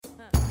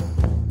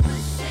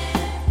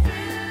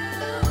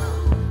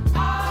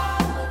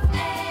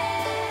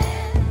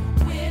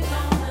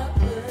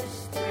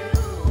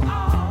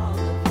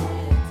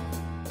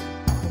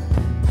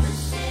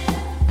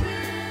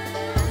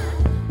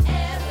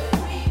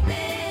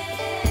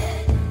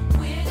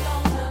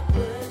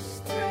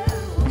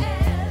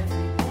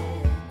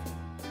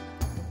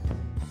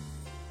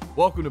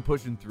Welcome to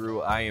Pushing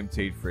Through. I am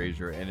Tate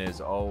Frazier, and as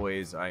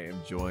always, I am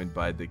joined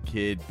by the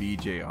kid,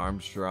 BJ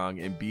Armstrong.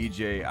 And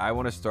BJ, I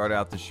want to start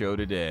out the show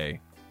today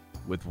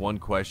with one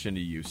question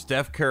to you.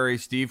 Steph Curry,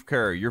 Steve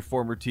Kerr, your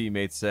former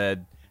teammate,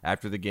 said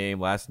after the game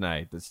last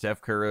night that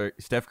Steph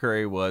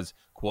Curry was,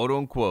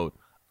 quote-unquote,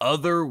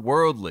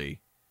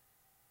 otherworldly.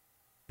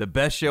 The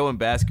best show in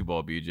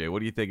basketball, BJ. What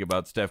do you think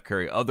about Steph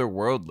Curry,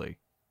 otherworldly?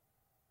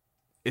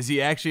 Is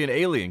he actually an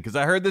alien? Because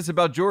I heard this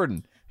about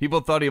Jordan. People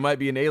thought he might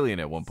be an alien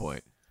at one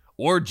point.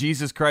 Or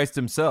Jesus Christ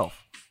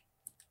himself.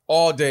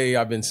 All day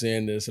I've been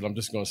saying this, and I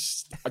just want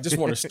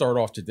to start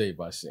off today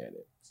by saying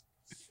it.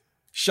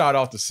 Shout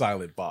out to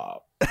Silent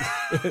Bob.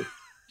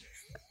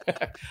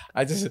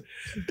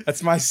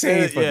 That's my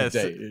saying for the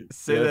day.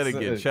 Say that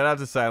again. Shout out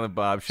to Silent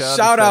Bob. Shout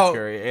out to Steph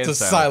Curry and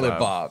Silent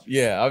Bob.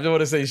 Yeah, I just want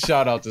to say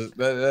shout out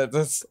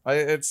to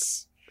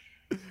it's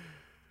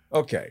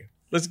okay.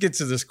 Let's get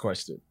to this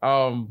question.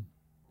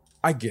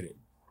 I get it.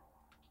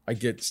 I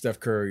get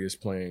Steph Curry is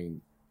playing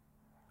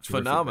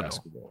phenomenal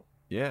basketball.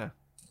 Yeah.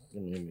 I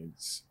mean,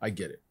 I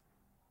get it.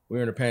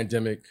 We're in a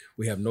pandemic.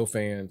 We have no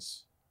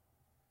fans.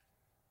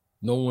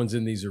 No one's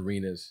in these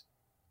arenas.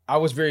 I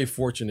was very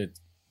fortunate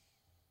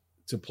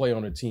to play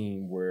on a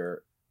team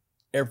where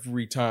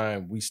every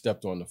time we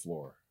stepped on the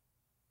floor,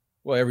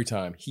 well, every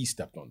time he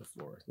stepped on the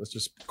floor, let's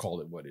just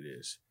call it what it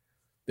is,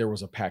 there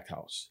was a packed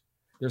house.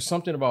 There's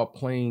something about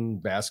playing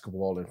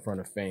basketball in front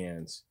of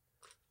fans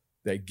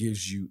that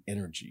gives you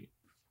energy.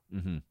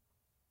 Mm-hmm.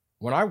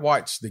 When I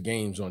watch the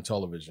games on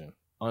television,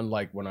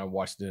 unlike when I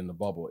watched it in the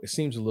bubble, it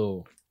seems a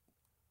little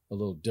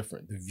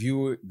different.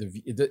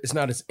 It's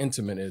not as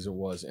intimate as it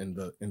was in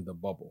the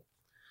bubble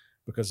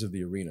because of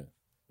the arena.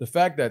 The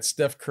fact that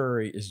Steph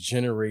Curry is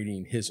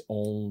generating his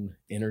own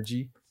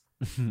energy,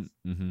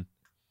 mm-hmm.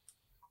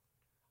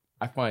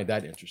 I find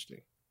that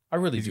interesting. I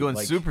really do. He's going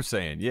Super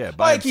Saiyan, yeah,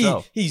 by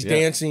himself. He's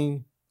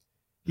dancing.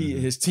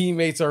 His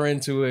teammates are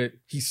into it.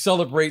 He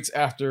celebrates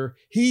after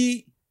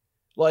he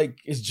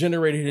is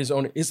generating his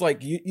own. It's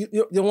like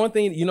the one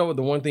thing,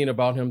 the one thing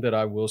about him that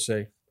I will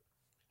say,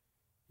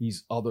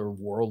 he's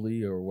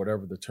otherworldly or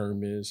whatever the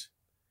term is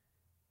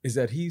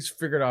that he's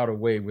figured out a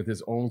way with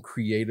his own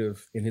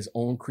creative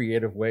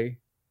way.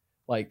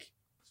 Like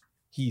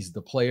he's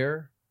the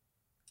player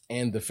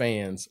and the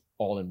fans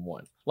all in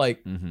one.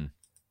 Like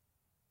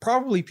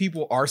probably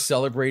people are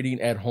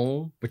celebrating at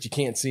home, but you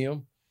can't see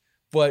them.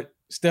 But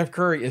Steph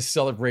Curry is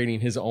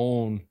celebrating his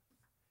own.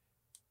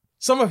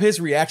 Some of his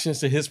reactions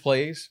to his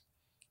plays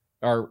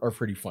are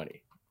pretty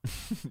funny.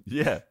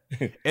 Yeah.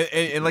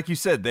 And like you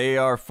said, they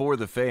are for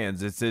the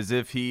fans. It's as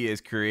if he is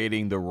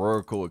creating the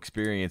Roracle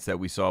experience that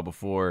we saw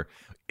before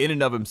in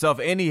and of himself.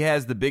 And he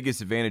has the biggest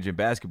advantage in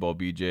basketball,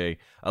 BJ,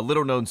 a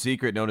little known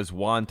secret known as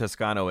Juan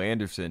Toscano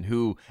Anderson,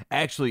 who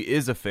actually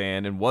is a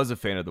fan and was a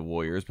fan of the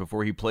Warriors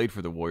before he played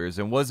for the Warriors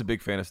and was a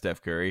big fan of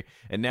Steph Curry.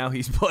 And now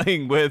he's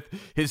playing with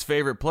his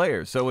favorite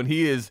player. So when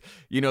he is,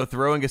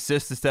 throwing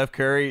assists to Steph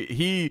Curry,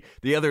 he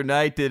the other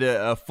night did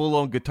a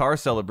full-on guitar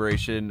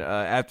celebration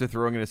after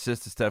throwing an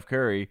assist to Steph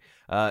Curry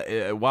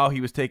while he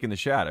was taking the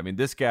shot. I mean,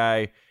 this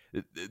guy...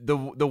 The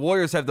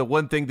Warriors have the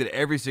one thing that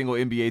every single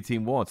NBA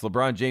team wants.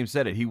 LeBron James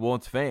said it. He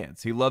wants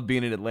fans. He loved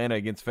being in Atlanta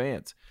against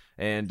fans.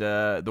 And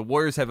the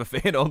Warriors have a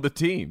fan on the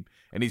team,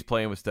 and he's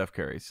playing with Steph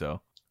Curry.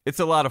 So it's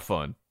a lot of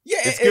fun.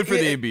 Yeah, it's good for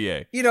the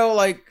NBA.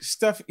 Like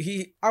Steph,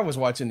 I was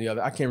watching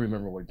I can't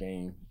remember what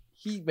game.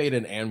 He made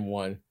an and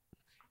one.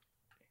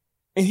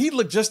 And he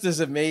looked just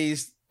as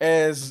amazed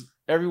as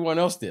everyone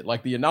else did.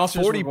 Like the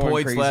announcers 40 were going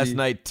points crazy. Last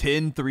night,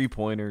 10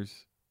 3-pointers.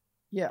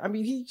 Yeah, I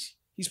mean,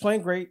 he's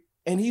playing great.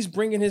 And he's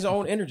bringing his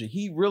own energy.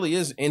 He really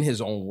is in his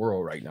own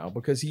world right now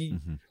because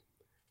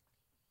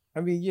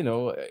I mean,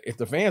 if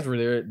the fans were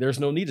there,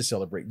 there's no need to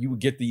celebrate. You would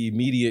get the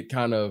immediate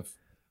kind of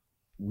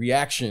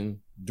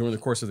reaction during the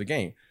course of the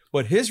game.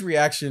 But his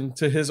reaction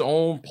to his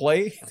own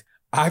play,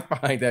 I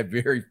find that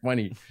very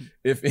funny.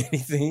 If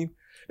anything,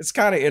 it's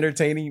kind of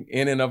entertaining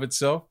in and of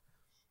itself.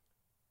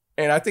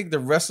 And I think the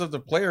rest of the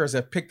players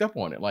have picked up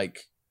on it.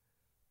 Like,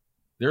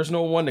 there's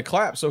no one to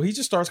clap. So he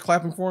just starts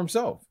clapping for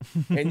himself.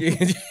 And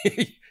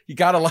you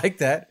gotta like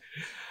that.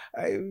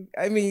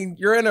 I mean,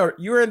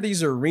 you're in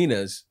these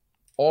arenas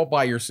all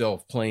by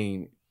yourself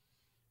playing,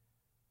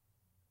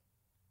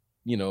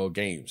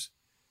 games.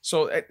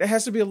 So it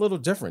has to be a little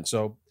different.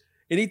 So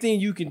anything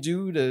you can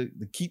do to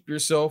keep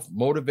yourself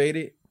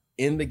motivated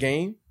in the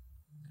game,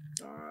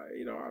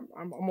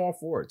 I'm all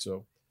for it.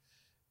 So,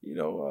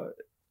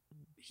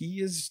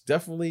 he is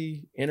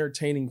definitely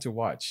entertaining to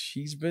watch.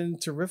 He's been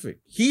terrific.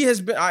 He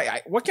has been.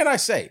 What can I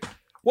say?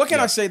 What can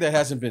I say that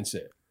hasn't been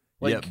said?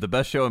 The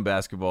best show in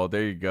basketball.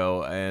 There you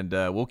go. And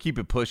we'll keep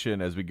it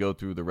pushing as we go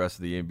through the rest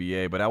of the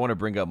NBA. But I want to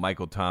bring up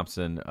Michael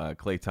Thompson,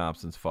 Klay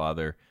Thompson's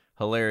father.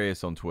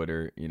 Hilarious on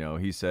Twitter.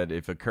 He said,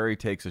 if a Curry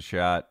takes a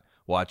shot,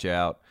 watch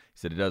out. He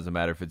said it doesn't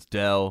matter if it's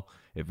Dell,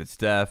 if it's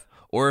Steph,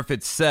 or if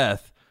it's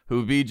Seth,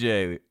 who,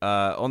 BJ,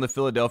 on the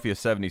Philadelphia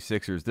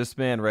 76ers, this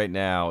man right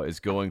now is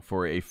going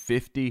for a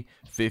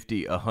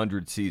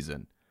 50-50-100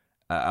 season.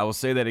 I will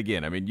say that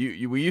again. I mean,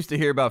 we used to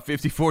hear about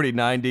 50, 40,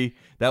 90.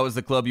 That was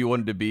the club you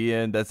wanted to be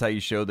in. That's how you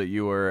showed that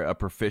you were a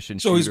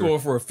proficient shooter. So he's going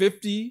for a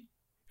 50?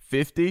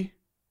 50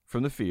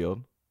 from the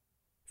field,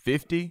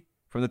 50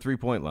 from the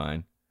three-point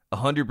line,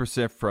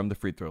 100% from the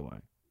free throw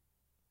line.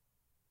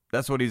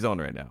 That's what he's on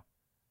right now.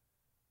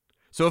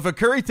 So if a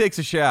Curry takes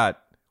a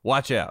shot,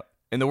 watch out.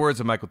 In the words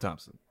of Michael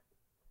Thompson.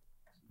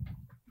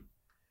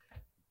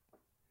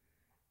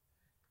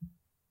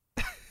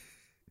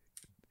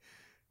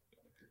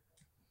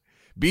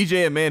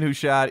 BJ, a man who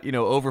shot,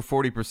 over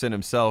 40%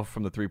 himself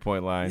from the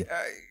three-point line.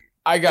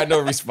 I got no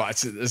response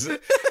to this.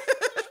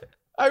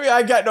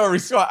 I got no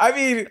response. I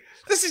mean,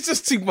 this is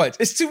just too much.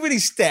 It's too many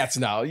stats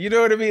now. You know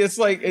what I mean? It's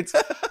like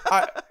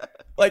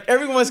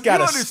everyone's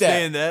got a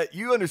stat.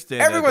 You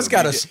understand Everyone's that.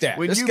 got a stat.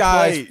 When this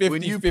guy's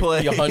 50, 50,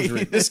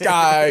 100. This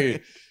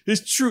guy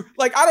is true.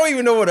 Like, I don't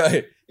even know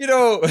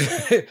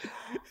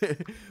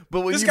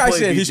But when this you guy play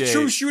said BJ, his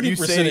true shooting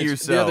percentage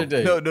yourself, the other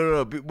day.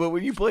 No. But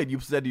when you played, you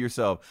said to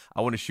yourself,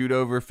 I want to shoot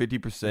over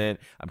 50%.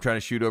 I'm trying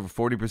to shoot over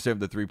 40% from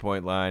the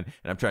three-point line,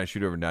 and I'm trying to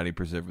shoot over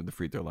 90% from the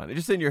free throw line. It's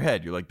just in your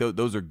head. You're like,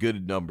 those are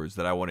good numbers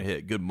that I want to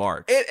hit, good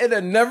marks.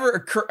 It never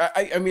occurred.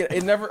 I mean,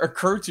 it never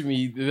occurred to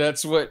me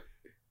that's what.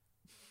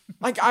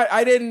 Like,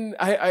 I don't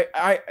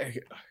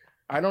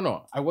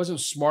know. I wasn't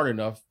smart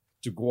enough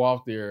to go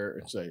out there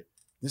and say,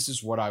 this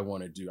is what I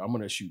want to do. I'm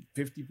going to shoot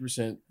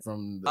 50%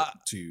 from the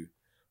two.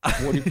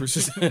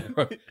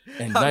 40%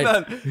 and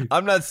 90.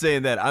 I'm not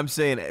saying that. I'm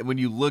saying when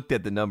you looked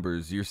at the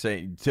numbers, you're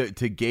saying to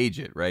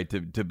gauge it, right?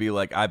 To be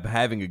like, I'm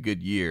having a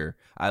good year.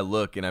 I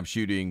look and I'm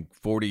shooting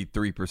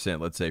 43%,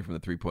 let's say, from the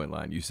three-point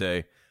line. You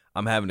say,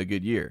 I'm having a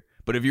good year.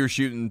 But if you're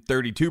shooting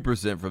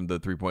 32% from the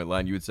three-point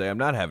line, you would say, I'm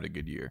not having a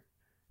good year.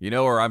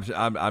 Or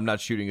I'm not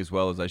shooting as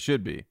well as I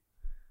should be.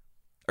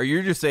 Or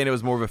you're just saying it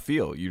was more of a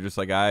feel. You're just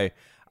like, I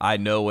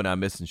know when I'm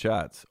missing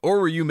shots.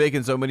 Or were you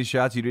making so many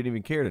shots you didn't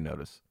even care to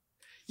notice?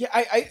 Yeah,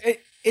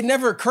 it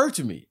never occurred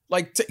to me.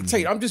 Like,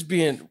 Tate, I'm just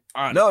being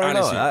honest. No.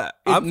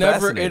 I'm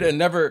fascinated. It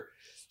never.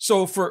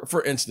 So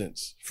for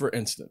instance,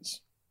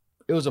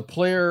 it was a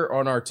player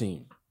on our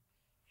team,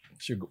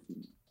 should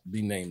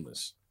be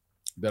nameless,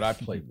 that I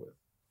played with.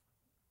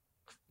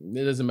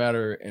 It doesn't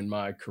matter in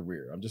my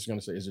career. I'm just going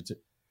to say,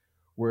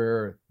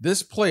 where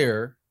this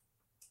player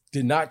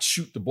did not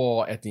shoot the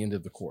ball at the end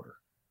of the quarter.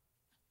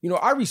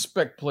 I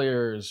respect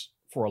players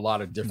for a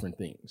lot of different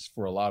things,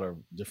 for a lot of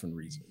different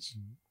reasons.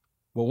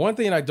 But one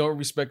thing I don't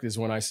respect is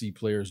when I see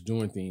players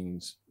doing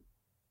things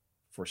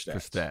for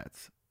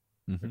stats.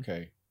 Mm-hmm.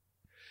 Okay.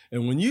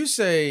 And when you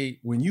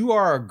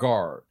are a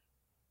guard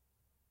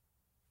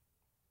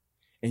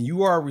and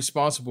you are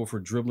responsible for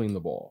dribbling the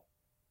ball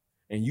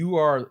and you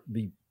are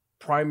the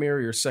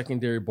primary or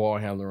secondary ball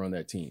handler on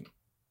that team,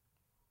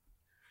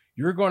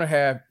 you're going to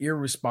have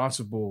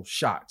irresponsible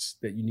shots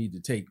that you need to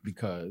take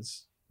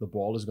because the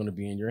ball is going to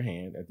be in your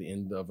hand at the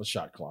end of a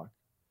shot clock.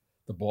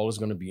 The ball is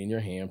going to be in your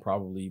hand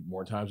probably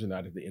more times than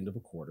not at the end of a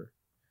quarter.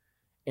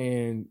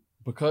 And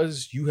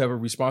because you have a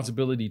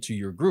responsibility to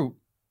your group,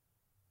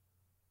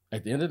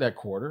 at the end of that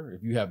quarter,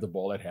 if you have the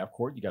ball at half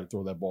court, you got to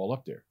throw that ball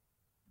up there.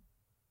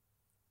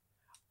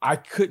 I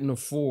couldn't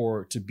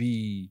afford to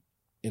be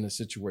in a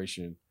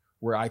situation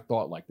where I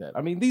thought like that.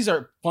 I mean, these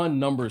are fun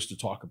numbers to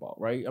talk about,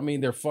 right? I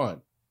mean, they're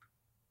fun.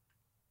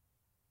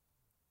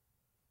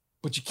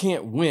 But you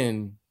can't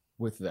win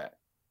with that.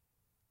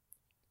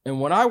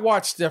 And when I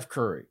watch Steph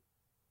Curry,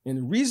 and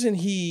the reason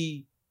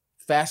he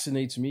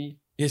fascinates me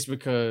is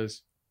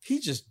because he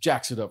just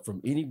jacks it up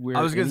from anywhere.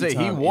 I was going to say,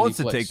 he wants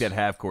to take that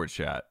half-court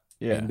shot.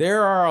 Yeah. And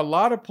there are a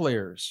lot of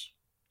players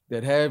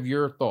that have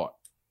your thought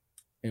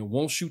and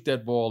won't shoot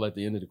that ball at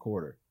the end of the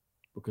quarter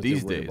because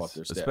these they're worried days, about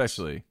their stats.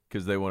 especially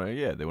because they want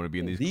to be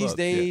in these clubs.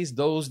 Days,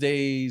 those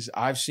days,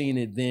 I've seen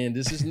it then.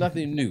 This is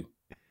nothing new.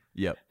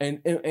 Yep.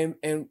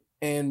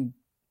 And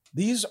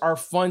these are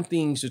fun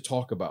things to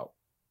talk about.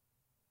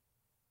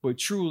 But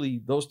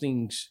truly, those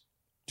things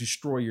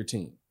destroy your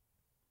team.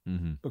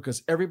 Mm-hmm.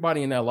 Because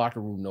everybody in that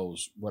locker room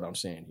knows what I'm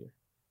saying here.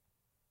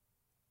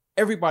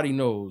 Everybody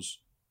knows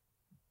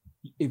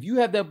if you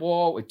have that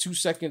ball with 2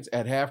 seconds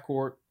at half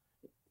court,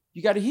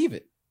 you got to heave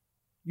it.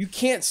 You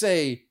can't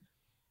say,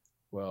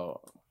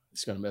 well,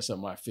 it's going to mess up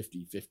my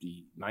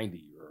 50-50-90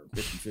 or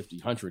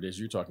 50-50-100 as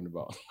you're talking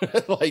about.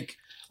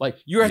 like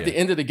you're at the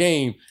end of the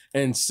game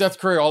and Seth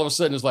Curry all of a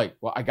sudden is like,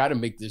 well, I got to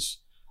make this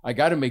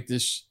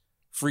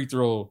free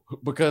throw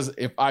because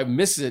if I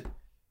miss it,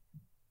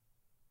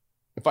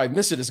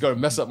 it's going to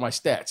mess up my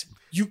stats.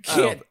 You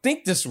can't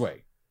think this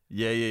way.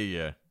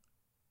 Yeah.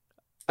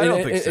 I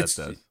don't think Seth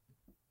does.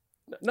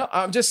 No,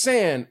 I'm just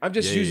saying. I'm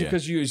just using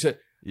because you said.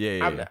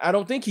 Yeah. I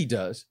don't think he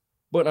does,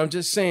 but I'm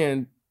just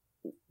saying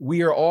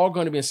we are all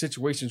going to be in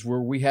situations where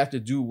we have to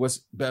do what's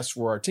best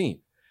for our team.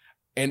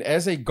 And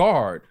as a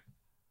guard,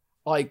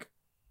 like,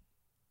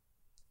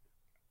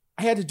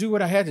 I had to do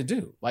what I had to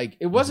do. Like,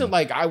 it wasn't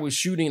like I was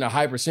shooting a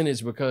high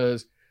percentage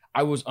because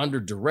I was under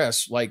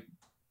duress like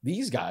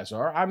these guys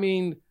are. I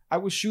mean, I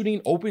was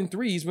shooting open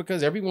threes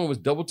because everyone was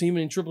double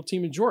teaming and triple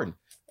teaming Jordan.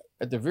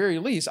 At the very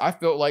least, I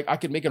felt like I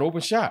could make an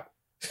open shot.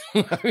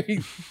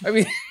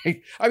 I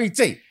mean,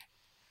 Tate,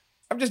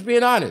 I'm just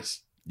being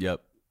honest.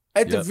 Yep.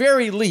 At the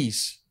very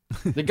least,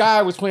 the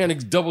guy was playing a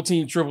double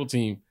team, triple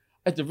team.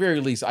 At the very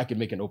least, I could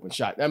make an open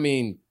shot. I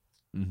mean,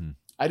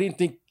 I didn't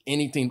think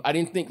anything. I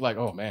didn't think like,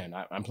 oh man,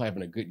 I'm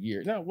having a good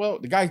year. No, well,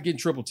 the guy's getting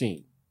triple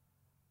team.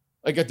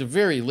 Like at the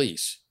very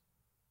least,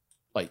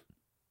 like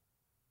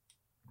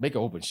make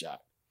an open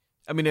shot.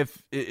 I mean,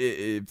 if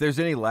there's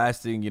any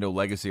lasting,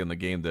 legacy on the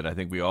game that I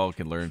think we all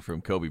can learn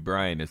from Kobe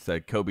Bryant, it's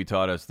that Kobe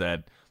taught us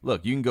that,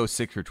 look, you can go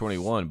 6 for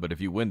 21, but if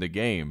you win the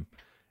game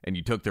and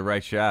you took the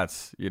right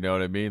shots, you know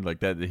what I mean? Like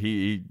that,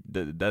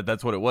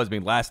 that's what it was. I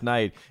mean, last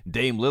night,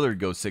 Dame Lillard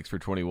goes 6 for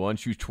 21,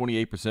 shoots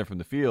 28% from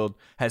the field,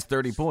 has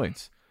 30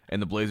 points,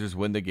 and the Blazers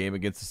win the game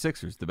against the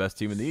Sixers, the best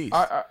team in the East.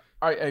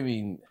 I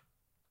mean,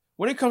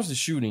 when it comes to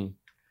shooting,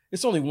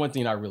 it's only one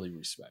thing I really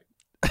respect.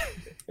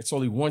 It's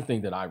only one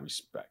thing that I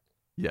respect.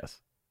 Yes.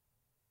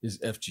 Is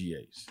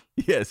FGAs.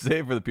 Yes,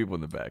 same for the people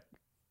in the back.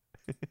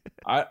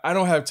 I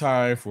don't have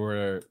time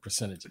for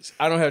percentages.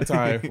 I don't have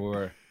time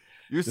for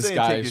You're saying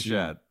take a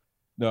shot.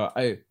 No,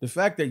 the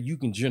fact that you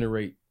can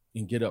generate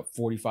and get up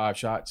 45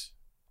 shots,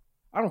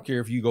 I don't care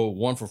if you go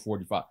 1 for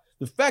 45.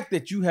 The fact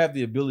that you have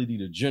the ability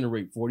to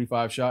generate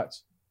 45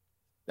 shots,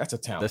 that's a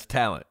talent. That's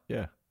talent,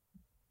 yeah.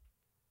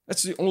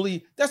 That's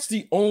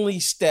the only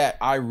stat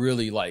I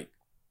really like.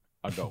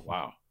 I go,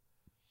 wow.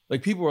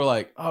 Like people are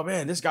like, oh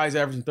man, this guy's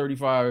averaging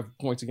 35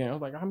 points a game. I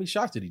was like, how many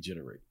shots did he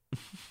generate?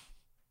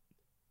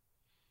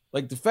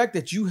 Like the fact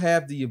that you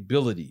have the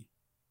ability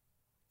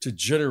to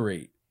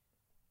generate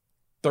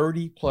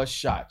 30 plus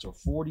shots or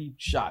 40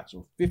 shots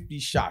or 50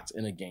 shots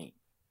in a game.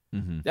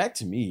 That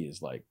to me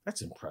is like,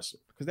 that's impressive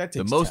because that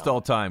takes the most talent.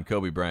 all-time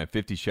Kobe Bryant,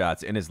 50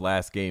 shots in his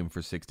last game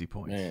for 60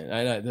 points. Man,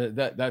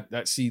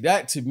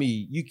 that to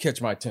me, you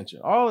catch my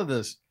attention. All of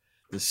this,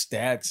 the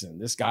stats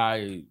and this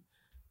guy,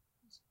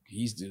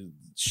 he's the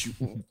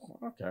shooting.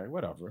 Okay,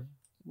 whatever.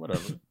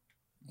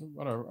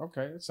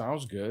 Okay, it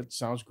sounds good.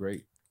 Sounds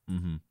great.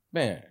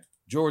 Man,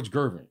 George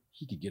Gervin,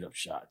 he could get up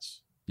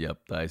shots. Yep,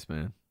 the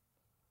Iceman.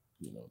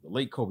 The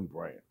late Kobe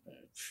Bryant, man.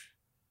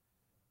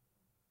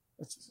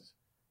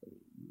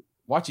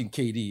 Watching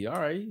KD, all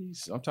right.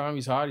 Sometimes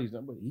he's hot.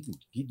 But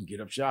he can get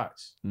up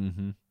shots.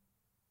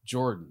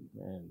 Jordan,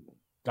 man,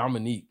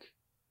 Dominique,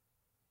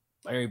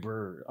 Larry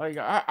Bird. Like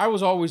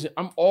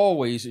I'm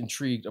always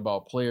intrigued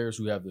about players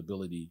who have the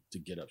ability to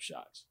get up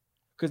shots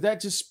because that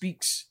just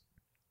speaks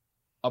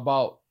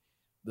about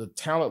the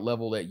talent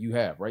level that you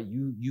have, right?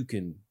 You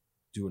can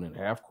do it in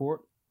half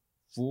court,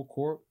 full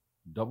court,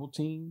 double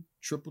team,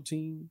 triple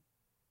team,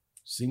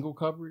 single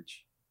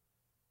coverage,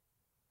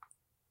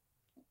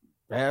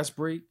 fast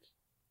break.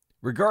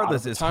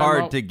 Regardless, it's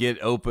hard to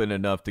get open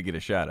enough to get a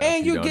shot at.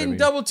 And you're getting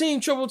double team,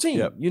 triple team.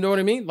 Yep. You know what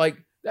I mean? Like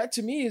that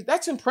to me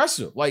that's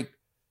impressive. Like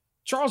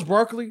Charles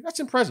Barkley, that's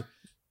impressive.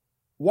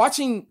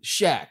 Watching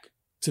Shaq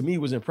to me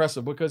was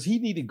impressive because he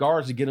needed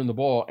guards to get him the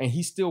ball and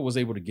he still was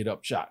able to get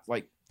up shots.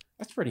 Like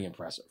that's pretty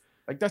impressive.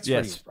 Like that's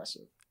pretty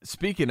impressive.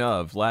 Speaking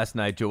of, last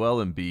night, Joel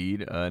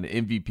Embiid, an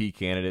MVP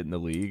candidate in the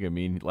league. I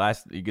mean,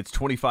 he gets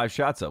 25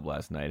 shots up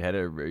last night. Had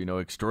a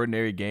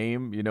extraordinary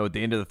game. At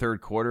the end of the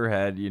third quarter,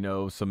 had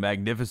some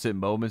magnificent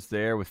moments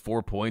there with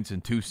 4 points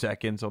and 2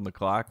 seconds on the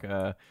clock.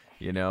 And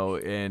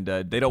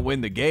they don't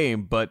win the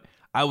game, but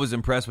I was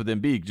impressed with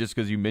Embiid just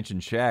because you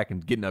mentioned Shaq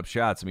and getting up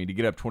shots. I mean, to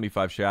get up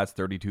 25 shots,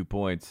 32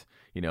 points.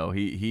 He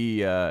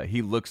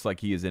looks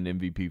like he is in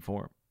MVP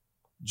form.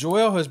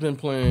 Joel has been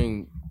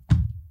playing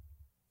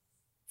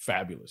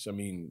fabulous. I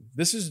mean,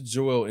 this is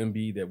Joel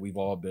Embiid that we've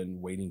all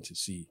been waiting to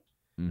see.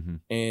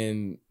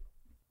 And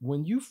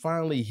when you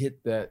finally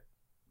hit that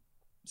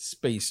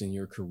space in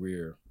your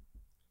career,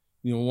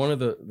 one of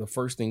the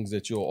first things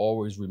that you'll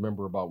always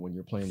remember about when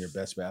you're playing your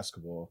best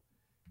basketball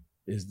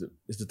is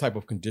the type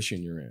of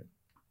condition you're in.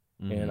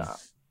 And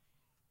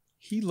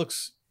he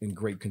looks in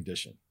great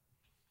condition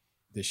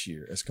this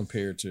year as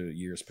compared to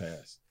years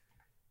past.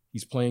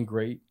 He's playing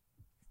great.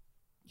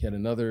 He had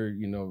another,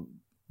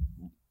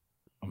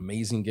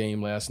 amazing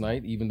game last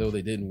night, even though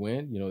they didn't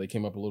win. They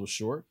came up a little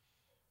short,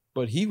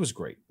 but he was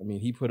great. I mean,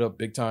 he put up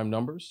big time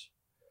numbers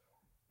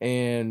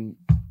and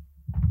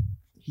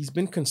he's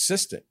been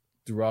consistent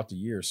throughout the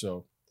year.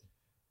 So,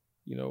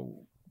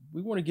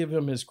 we want to give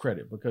him his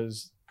credit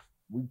because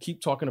we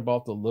keep talking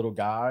about the little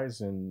guys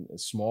and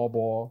small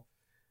ball,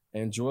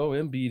 and Joel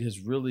Embiid has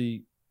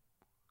really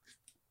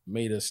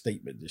made a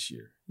statement this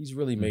year. He's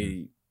really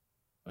made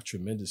a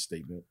tremendous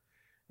statement.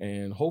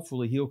 And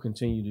hopefully he'll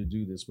continue to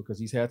do this because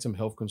he's had some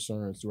health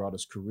concerns throughout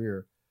his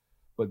career.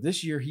 But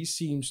this year he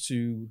seems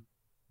to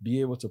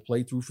be able to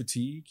play through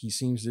fatigue. He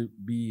seems to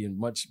be in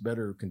much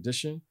better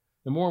condition.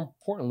 And more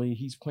importantly,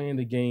 he's playing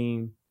the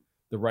game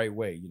the right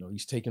way.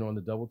 He's taking on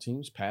the double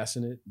teams,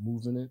 passing it,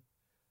 moving it,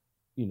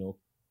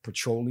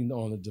 patrolling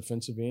on the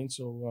defensive end.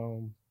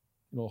 So,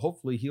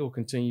 hopefully he'll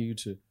continue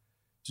to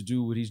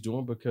do what he's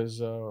doing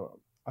because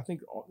I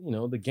think,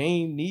 the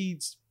game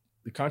needs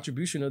the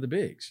contribution of the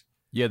bigs.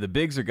 Yeah, the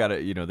bigs are gotta,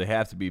 they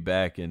have to be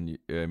back. And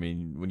I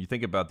mean, when you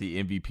think about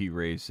the MVP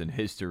race in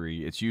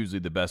history, it's usually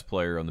the best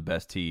player on the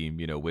best team,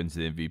 wins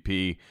the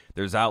MVP.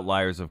 There's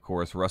outliers, of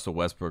course. Russell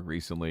Westbrook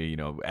recently,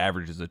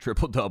 averages a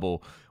triple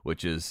double,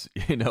 which is,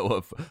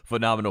 a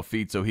phenomenal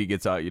feat. So he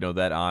gets out,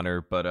 that honor.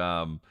 But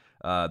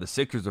the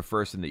Sixers are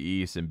first in the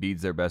East, and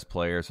Embiid's their best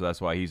player, so that's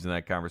why he's in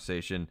that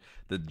conversation.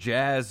 The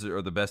Jazz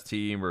are the best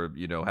team, or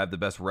have the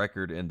best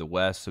record in the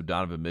West, so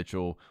Donovan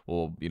Mitchell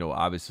will,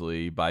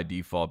 obviously by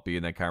default be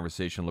in that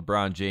conversation.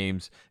 LeBron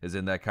James is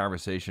in that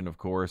conversation, of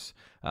course.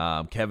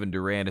 Kevin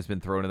Durant has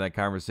been thrown in that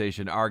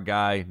conversation. Our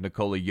guy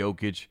Nikola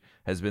Jokic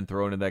has been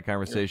thrown in that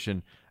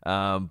conversation.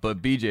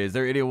 But BJ, is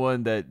there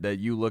anyone that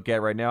you look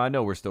at right now? I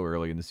know we're still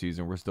early in the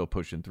season. We're still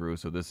pushing through.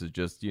 So this is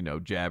just,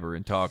 jabber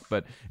and talk.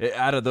 But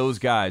out of those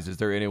guys, is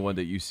there anyone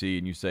that you see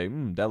and you say,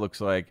 that looks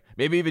like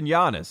maybe even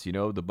Giannis,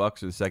 the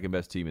Bucks are the second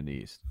best team in the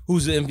East.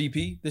 Who's the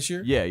MVP this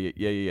year? Yeah.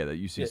 That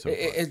you see so far.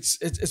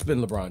 It's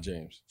been LeBron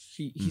James.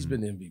 He's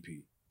been the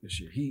MVP this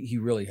year. He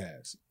really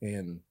has.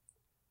 And,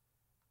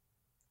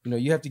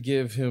 you have to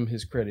give him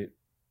his credit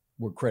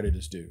where credit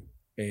is due.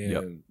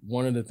 And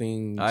one of the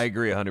things I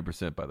agree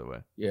 100%, by the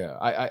way. Yeah,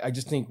 I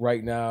just think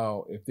right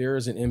now, if there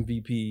is an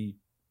MVP,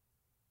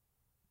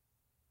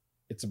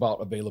 it's about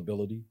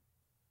availability.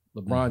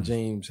 LeBron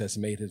James has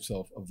made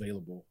himself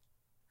available,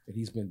 and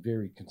he's been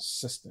very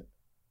consistent.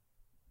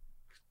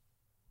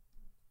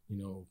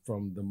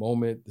 From the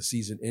moment the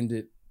season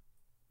ended,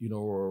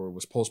 or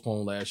was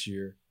postponed last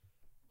year,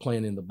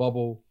 playing in the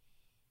bubble,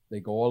 they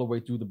go all the way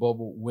through the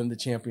bubble, win the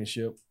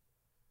championship.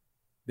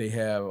 They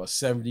have a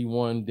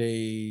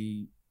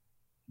 71-day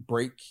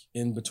break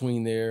in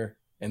between there,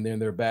 and then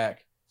they're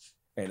back.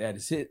 And at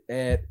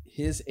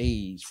his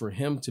age, for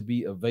him to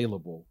be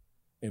available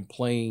and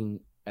playing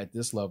at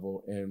this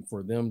level, and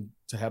for them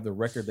to have the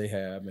record they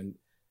have and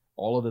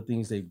all of the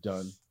things they've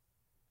done,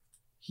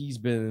 he's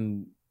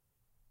been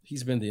the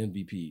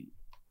MVP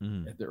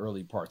at the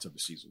early parts of the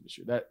season this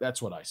year.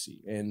 That's what I see.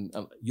 And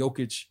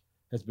Jokic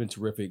has been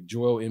terrific.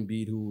 Joel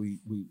Embiid, who we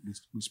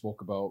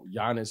spoke about.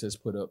 Giannis has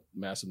put up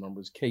massive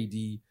numbers.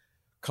 KD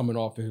coming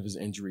off of his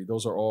injury.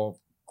 Those are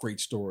all great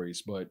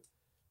stories. But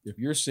if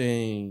you're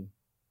saying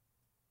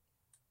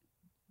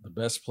the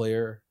best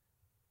player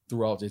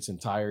throughout its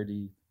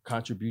entirety,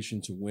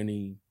 contribution to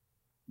winning,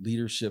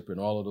 leadership, and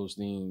all of those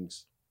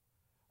things,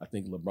 I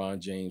think LeBron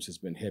James has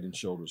been head and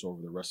shoulders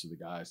over the rest of the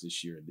guys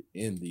this year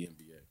in the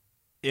NBA.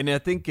 And I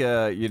think,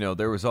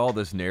 there was all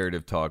this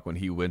narrative talk when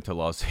he went to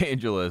Los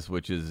Angeles,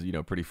 which is,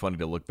 pretty funny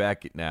to look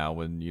back at now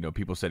when,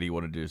 people said he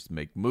wanted to just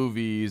make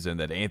movies and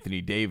that Anthony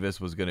Davis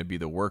was going to be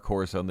the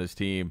workhorse on this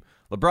team.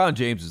 LeBron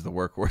James is the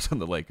workhorse on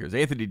the Lakers.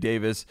 Anthony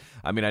Davis,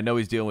 I know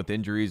he's dealing with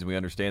injuries and we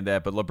understand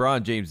that, but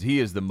LeBron James, he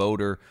is the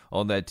motor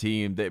on that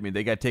team.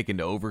 They got taken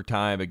to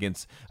overtime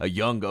against a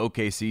young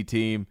OKC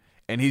team.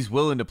 And he's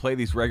willing to play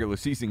these regular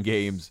season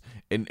games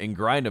and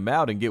grind them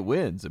out and get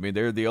wins.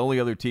 They're the only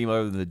other team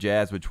other than the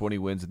Jazz with 20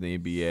 wins in the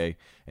NBA,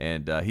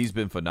 and he's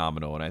been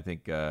phenomenal. And I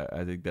think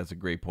that's a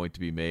great point to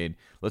be made.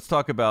 Let's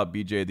talk about,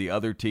 BJ, the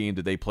other team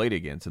that they played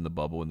against in the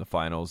bubble in the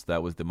finals.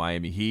 That was the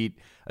Miami Heat,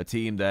 a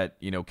team that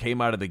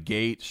came out of the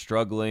gate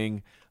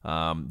struggling.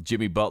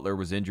 Jimmy Butler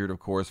was injured, of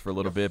course, for a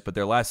little bit, but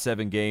their last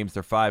 7 games,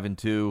 they're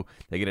 5-2.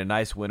 They get a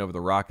nice win over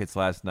the Rockets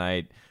last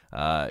night.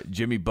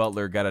 Jimmy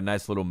Butler got a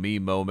nice little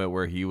meme moment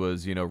where he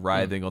was,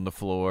 writhing on the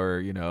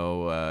floor,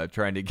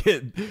 trying to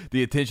get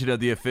the attention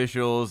of the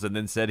officials, and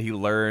then said he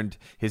learned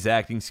his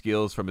acting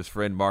skills from his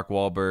friend Mark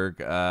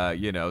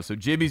Wahlberg. So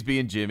Jimmy's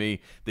being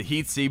Jimmy. The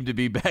Heat seem to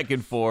be back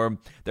in form.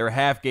 They're a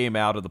half game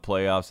out of the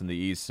playoffs in the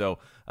East. So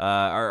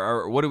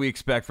what do we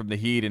expect from the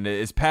Heat? And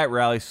is Pat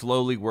Riley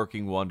slowly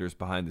working wonders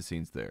behind the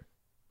scenes there?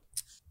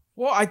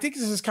 Well, I think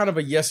this is kind of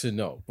a yes and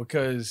no,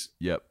 because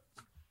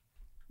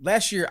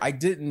last year I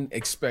didn't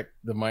expect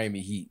the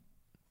Miami Heat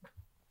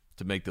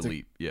to make the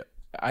leap. Yeah.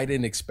 I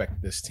didn't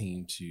expect this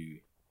team to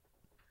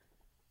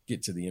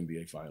get to the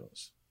NBA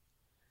Finals.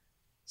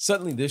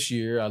 Suddenly this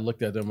year, I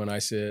looked at them and I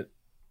said,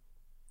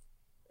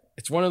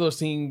 it's one of those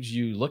teams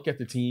you look at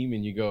the team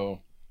and you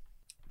go,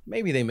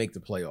 maybe they make the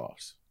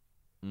playoffs.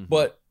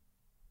 But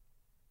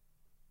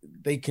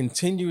they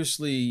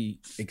continuously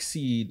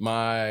exceed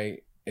my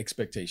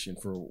expectation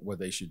for what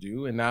they should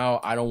do. And now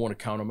I don't want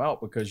to count them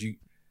out because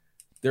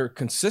they're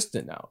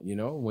consistent now.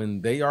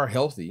 When they are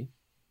healthy,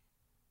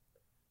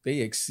 they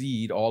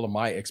exceed all of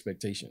my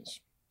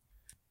expectations.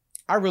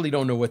 I really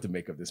don't know what to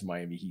make of this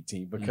Miami Heat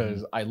team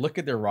because I look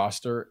at their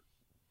roster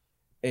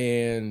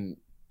and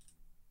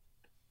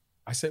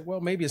I say,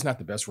 well, maybe it's not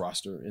the best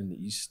roster in the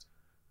East,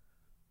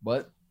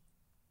 but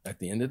at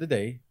the end of the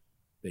day,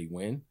 they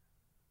win.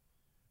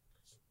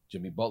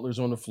 Jimmy Butler's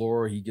on the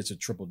floor. He gets a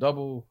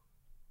triple-double,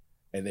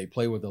 and they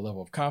play with a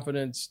level of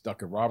confidence.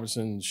 Duncan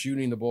Robinson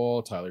shooting the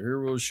ball. Tyler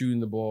Hero shooting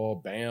the ball.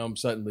 Bam,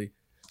 suddenly.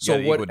 So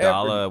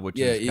Iguodala, which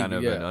is kind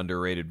of an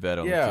underrated vet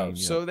on the team.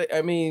 So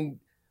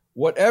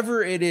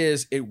whatever it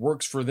is, it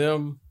works for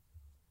them.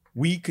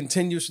 We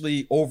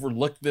continuously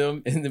overlook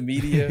them in the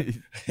media,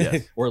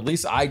 or at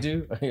least I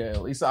do.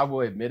 At least I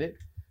will admit it.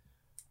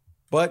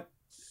 But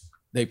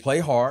they play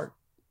hard.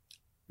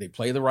 They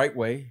play the right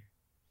way.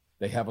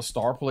 They have a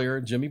star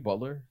player, Jimmy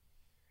Butler.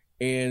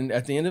 And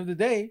at the end of the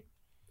day,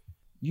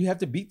 you have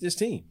to beat this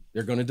team.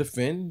 They're going to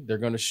defend. They're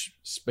going to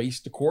space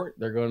the court.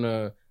 They're going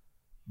to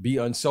be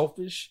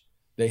unselfish.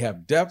 They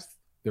have depth.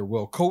 They're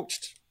well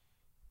coached.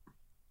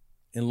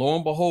 And lo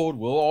and behold,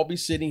 we'll all be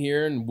sitting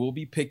here and we'll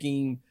be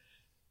picking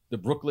the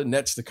Brooklyn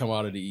Nets to come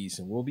out of the East.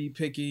 And we'll be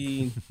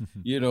picking,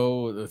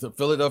 the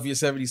Philadelphia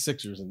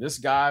 76ers. And this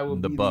guy will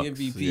be Bucks,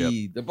 the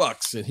MVP, the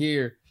Bucks. And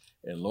here,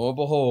 and lo and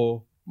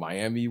behold,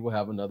 Miami will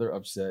have another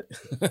upset.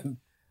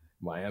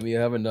 Miami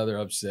will have another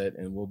upset.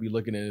 And we'll be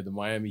looking at the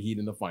Miami Heat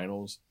in the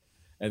finals.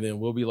 And then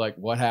we'll be like,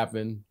 what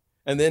happened?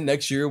 And then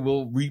next year,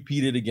 we'll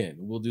repeat it again.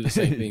 We'll do the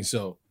same thing.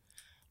 So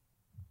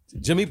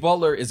Jimmy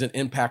Butler is an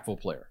impactful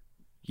player.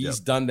 He's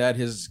done that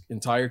his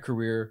entire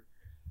career.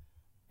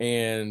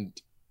 And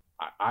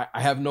I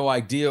have no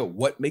idea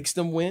what makes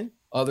them win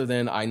other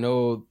than I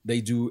know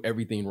they do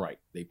everything right.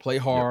 They play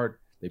hard.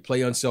 They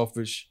play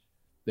unselfish.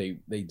 They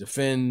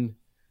defend.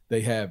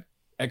 They have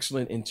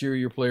excellent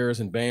interior players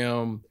and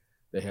Bam.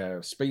 They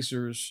have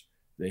spacers.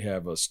 They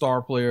have a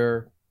star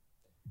player.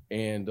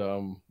 And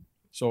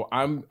so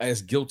I'm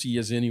as guilty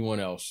as anyone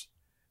else,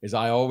 as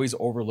I always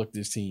overlook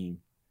this team,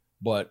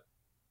 but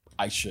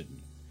I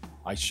shouldn't.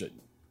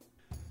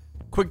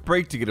 Quick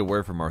break to get a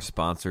word from our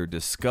sponsor,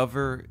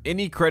 Discover.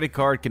 Any credit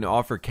card can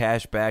offer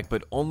cash back,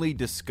 but only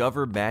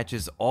Discover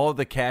matches all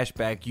the cash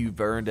back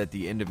you've earned at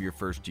the end of your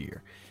first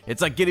year.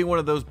 It's like getting one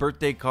of those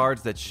birthday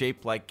cards that's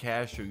shaped like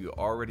cash, so you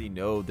already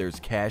know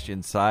there's cash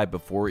inside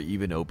before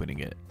even opening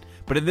it.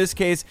 But in this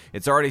case,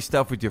 it's already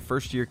stuffed with your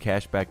first year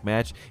cashback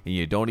match, and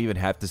you don't even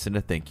have to send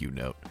a thank you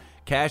note.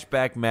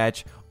 Cashback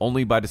match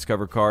only by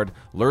Discover Card.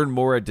 Learn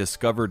more at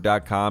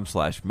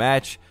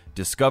discover.com/match.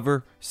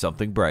 Discover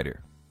something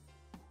brighter.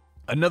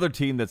 Another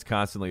team that's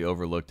constantly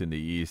overlooked in the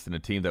East, and a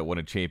team that won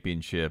a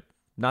championship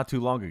not too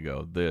long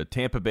ago. The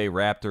Tampa Bay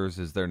Raptors,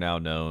 as they're now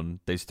known.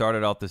 They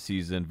started off the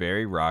season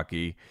very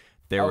rocky.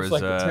 There was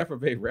like the Tampa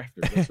Bay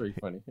Raptors. That's very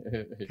funny.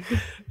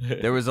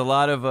 There was a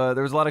lot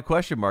of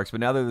question marks, but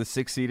now they're the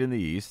 6th seed in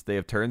the East. They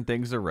have turned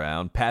things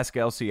around.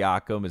 Pascal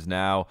Siakam is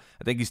now,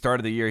 I think he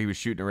started the year, he was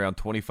shooting around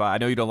 25. I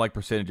know you don't like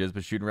percentages,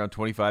 but shooting around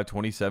 25,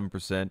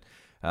 27%.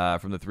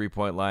 From the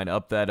three-point line,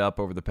 up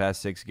over the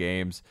past 6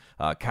 games.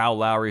 Kyle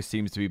Lowry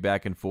seems to be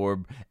back in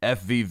form.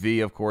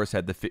 FVV, of course,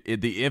 had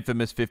the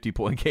infamous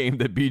 50-point game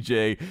that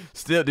BJ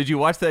still. Did you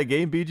watch that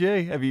game,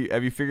 BJ? Have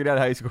you figured out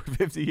how he scored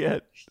 50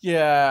 yet?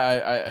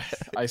 Yeah,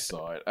 I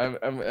saw it. I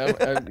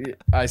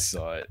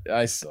saw it.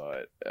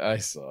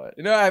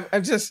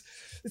 I'm just.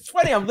 It's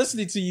funny. I'm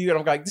listening to you, and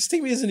I'm like, this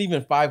team isn't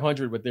even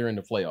 500, but they're in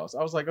the playoffs.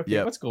 I was like,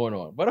 okay, what's going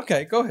on? But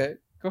okay, go ahead.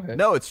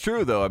 No, it's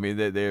true though. I mean,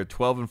 they're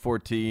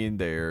 12-14.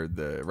 They're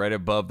right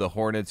above the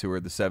Hornets, who are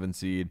the 7th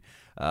seed,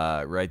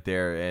 right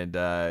there. And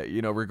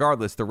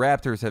regardless, the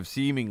Raptors have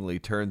seemingly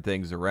turned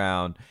things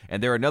around,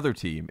 and they're another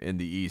team in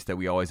the East that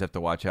we always have to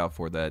watch out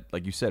for. That,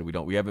 like you said,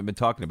 we haven't been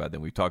talking about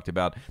them. We've talked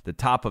about the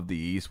top of the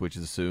East, which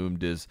is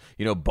assumed is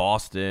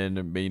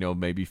Boston,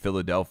 maybe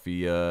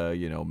Philadelphia,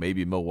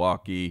 maybe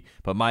Milwaukee,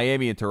 but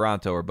Miami and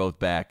Toronto are both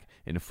back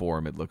in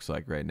form. It looks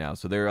like right now,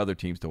 so there are other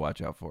teams to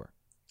watch out for.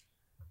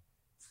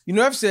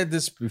 I've said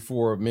this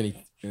before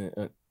many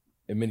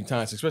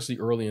times, especially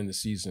early in the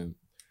season.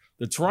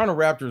 The Toronto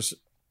Raptors,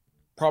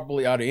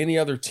 probably out of any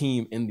other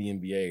team in the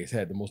NBA, has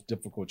had the most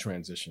difficult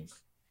transition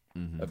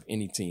of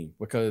any team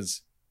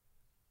because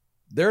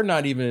they're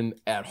not even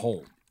at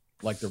home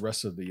like the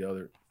rest of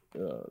the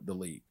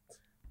league.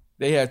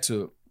 They had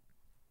to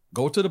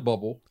go to the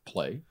bubble,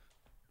 play,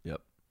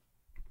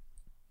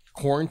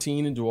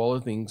 quarantine, and do all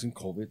the things in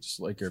COVID, just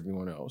like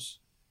everyone else.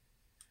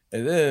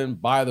 And then,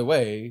 by the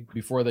way,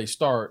 before they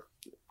start,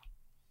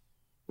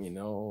 they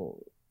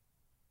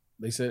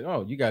said,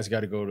 oh, you guys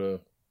got to go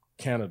to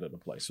Canada to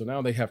play. So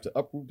now they have to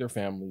uproot their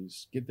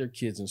families, get their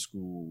kids in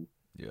school,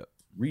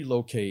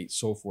 relocate,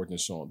 so forth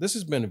and so on. This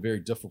has been very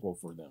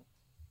difficult for them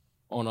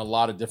on a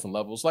lot of different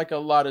levels, like a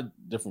lot of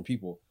different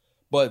people.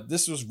 But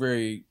this was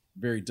very,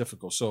 very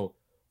difficult. So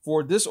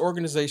for this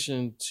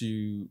organization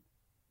to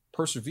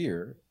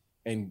persevere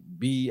and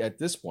be at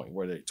this point,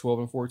 where they're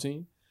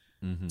 12-14,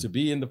 to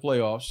be in the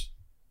playoffs,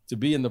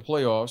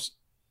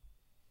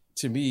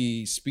 to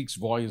me, speaks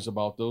volumes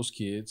about those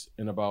kids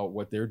and about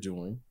what they're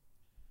doing.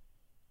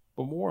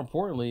 But more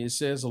importantly, it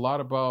says a lot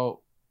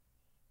about,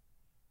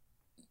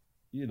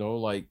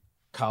 like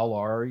Kyle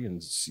Lowry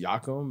and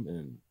Siakam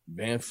and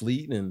Van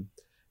Fleet and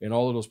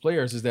all of those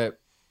players, is that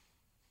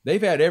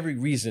they've had every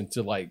reason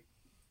to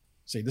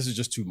say this is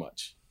just too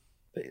much.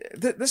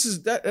 This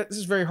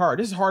is very hard.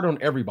 This is hard on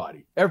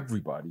everybody.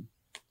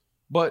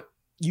 But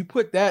you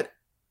put that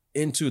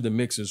into the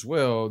mix as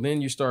well,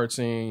 then you start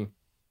saying,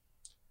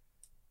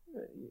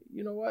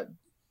 you know what,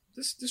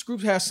 this group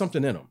has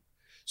something in them.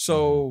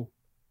 So,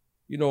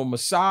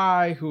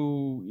 Masai,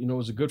 who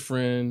is a good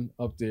friend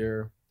up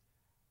there,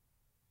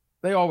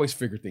 they always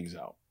figure things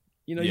out.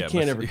 You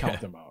can't ever count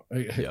them out.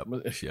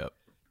 Yep.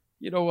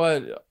 You know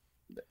what,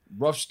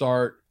 rough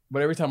start,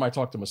 but every time I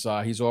talk to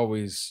Masai, he's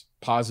always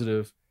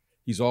positive.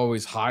 He's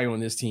always high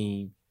on this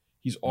team.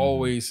 He's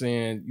always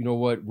saying, you know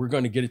what, we're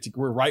going to get it.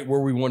 We're right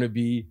where we want to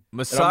be.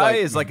 Masai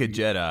is like a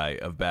Jedi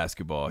of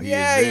basketball. He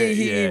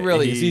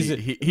really is.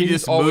 He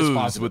just moves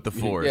positive with the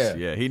force.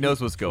 Yeah, he knows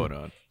what's going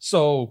on.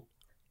 So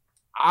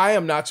I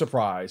am not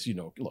surprised.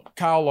 Look,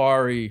 Kyle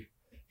Lowry,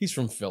 he's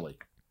from Philly.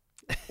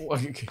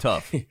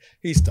 Tough.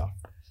 He's tough.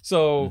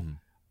 So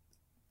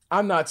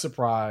I'm not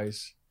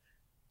surprised.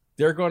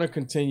 They're going to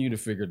continue to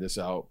figure this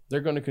out.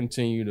 They're going to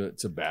continue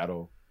to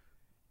battle.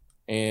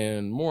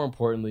 And more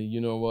importantly,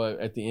 you know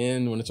what? At the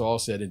end, when it's all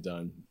said and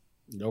done,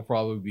 they'll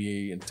probably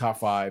be in top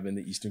 5 in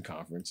the Eastern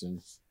Conference, and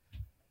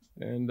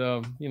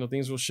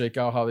things will shake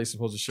out how they're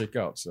supposed to shake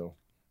out. So,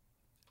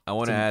 I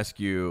want to ask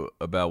you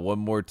about one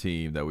more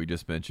team that we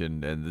just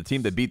mentioned, and the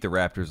team that beat the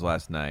Raptors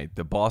last night,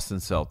 the Boston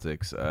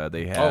Celtics.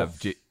 They have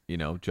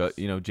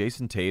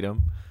Jason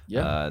Tatum.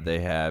 Yeah. They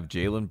have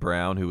Jaylen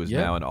Brown, who is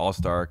now an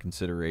All-Star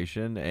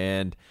consideration,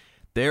 and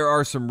there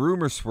are some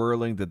rumors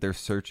swirling that they're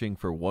searching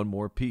for one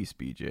more piece,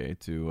 BJ,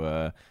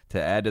 to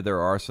add to their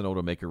arsenal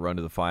to make a run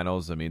to the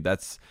finals. I mean,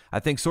 that's,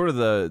 I think, sort of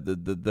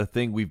the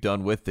thing we've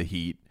done with the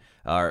Heat,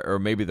 or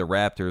maybe the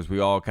Raptors. We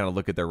all kind of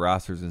look at their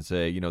rosters and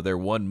say, they're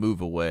one move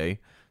away.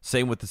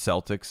 Same with the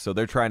Celtics, so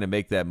they're trying to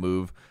make that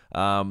move.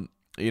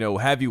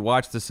 Have you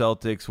watched the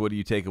Celtics? What do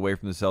you take away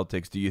from the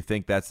Celtics? Do you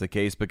think that's the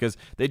case? Because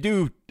they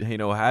do,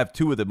 have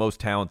 2 of the most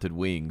talented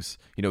wings,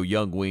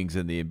 young wings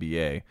in the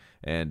NBA.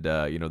 And,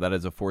 that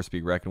is a force to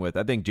be reckoned with.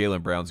 I think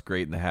Jaylen Brown's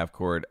great in the half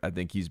court. I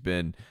think he's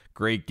been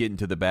great getting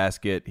to the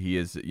basket. He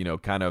is,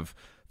 kind of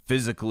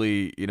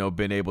physically,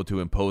 been able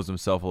to impose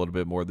himself a little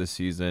bit more this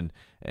season.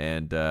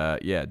 And,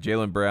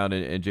 Jaylen Brown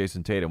and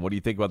Jason Tatum. What do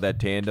you think about that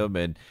tandem?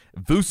 And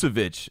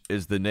Vucevic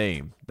is the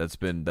name that's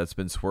been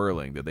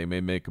swirling that they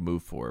may make a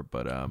move for,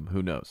 but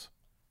who knows?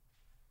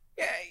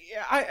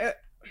 Yeah,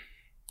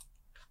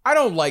 I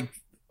don't like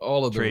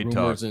all of the trade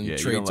rumors talk. and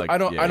trades. I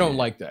don't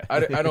like that.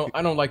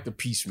 I don't like the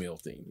piecemeal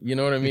thing. You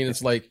know what I mean?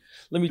 It's like,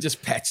 let me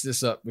just patch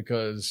this up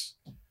because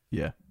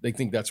they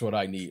think that's what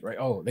I need, right?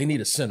 Oh, they need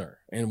a center.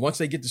 And once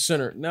they get the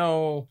center,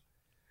 no.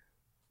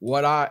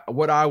 What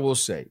I will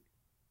say,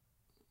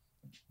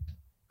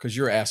 because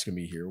you're asking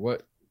me here,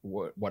 what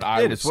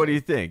I would say. What do you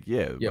think?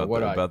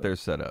 About their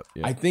setup.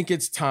 Yeah. I think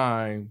it's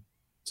time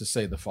to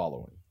say the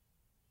following.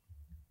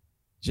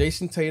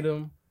 Jason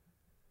Tatum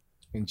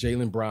and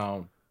Jaylen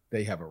Brown,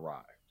 they have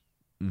arrived.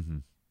 Mm-hmm.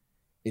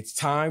 It's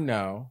time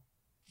now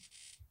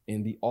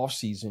in the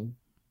offseason,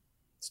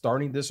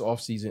 starting this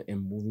offseason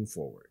and moving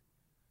forward,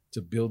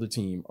 to build a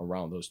team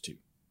around those 2.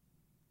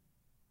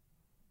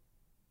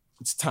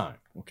 It's time,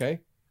 okay?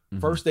 Mm-hmm.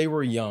 First, they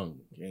were young,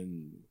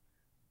 and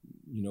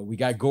we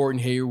got Gordon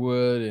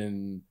Hayward,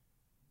 and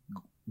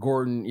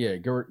Gordon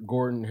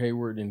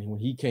Hayward, and when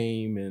he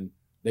came, and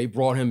they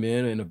brought him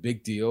in a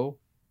big deal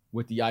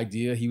with the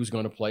idea he was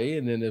going to play,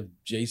 and then if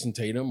Jason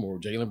Tatum or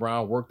Jaylen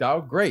Brown worked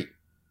out, great.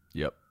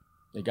 Yep.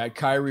 They got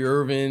Kyrie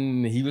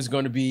Irving, he was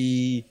going to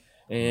be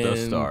the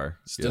star.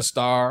 The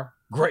star,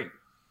 great.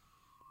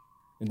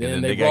 And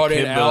then they brought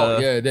in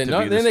Al. Yeah.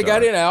 Then they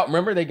got in Al.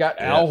 Remember, they got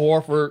Al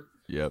Horford.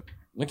 Yep.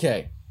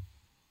 Okay.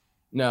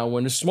 Now,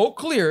 when the smoke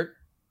cleared,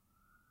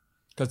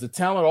 because the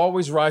talent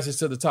always rises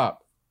to the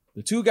top,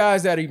 the 2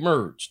 guys that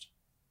emerged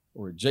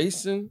were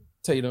Jason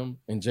Tatum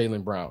and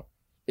Jaylen Brown.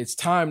 It's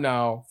time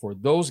now for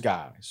those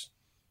guys,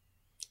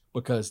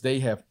 because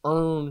they have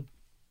earned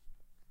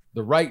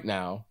the right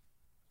now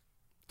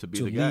to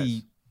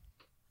lead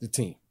the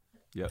team.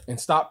 Yep. And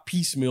stop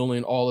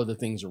piecemealing all of the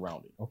things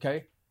around it.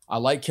 Okay. I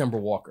like Kemba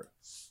Walker.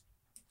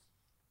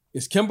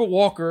 Is Kemba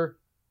Walker,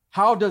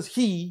 how does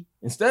he,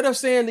 instead of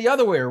saying the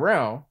other way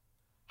around,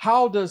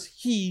 how does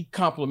he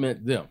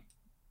complement them?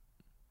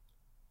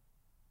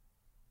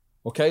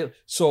 Okay,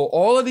 so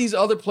all of these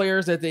other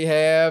players that they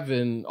have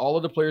and all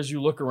of the players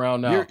you look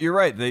around now. You're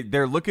right.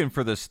 They're looking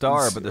for the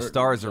star, but the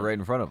stars are right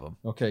in front of them.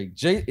 Okay,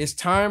 it's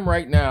time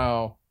right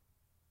now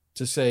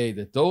to say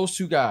that those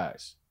 2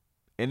 guys.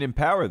 And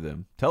empower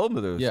them. Tell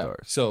them they're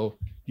stars. So,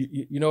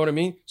 you know what I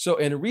mean? So,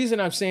 and the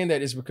reason I'm saying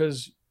that is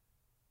because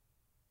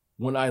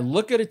when I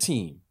look at a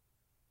team,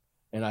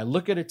 and I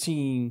look at a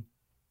team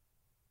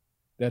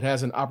that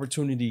has an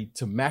opportunity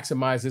to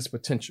maximize its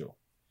potential,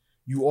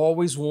 you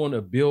always want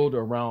to build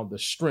around the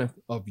strength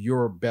of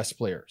your best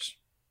players.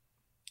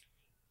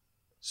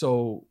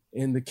 So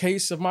in the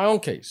case of my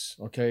own case,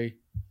 okay,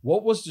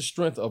 what was the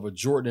strength of a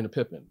Jordan and a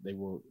Pippen? They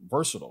were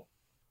versatile.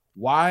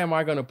 Why am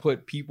I going to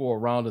put people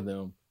around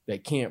them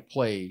that can't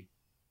play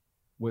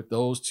with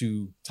those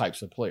 2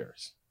 types of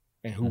players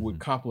and who would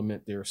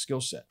complement their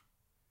skill set?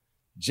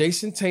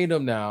 Jason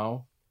Tatum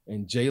now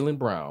and Jaylen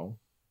Brown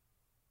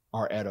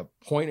are at a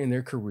point in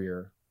their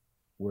career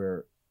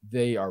where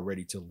they are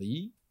ready to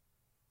lead.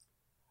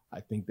 I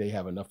think they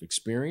have enough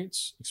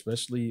experience,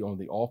 especially on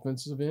the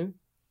offensive end.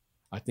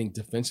 I think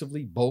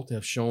defensively, both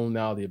have shown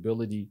now the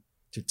ability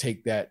to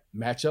take that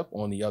matchup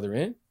on the other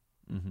end.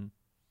 Mm-hmm.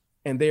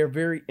 And they are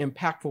very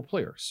impactful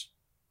players.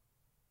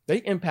 They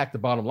impact the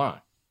bottom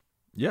line.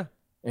 Yeah.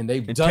 And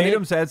they've and done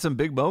Tatum's had some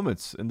big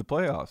moments in the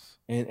playoffs.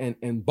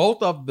 And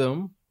both of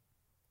them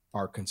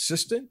are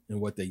consistent in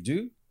what they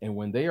do. And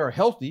when they are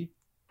healthy,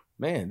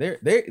 man,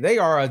 they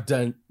are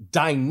a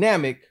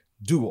dynamic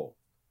duo.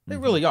 They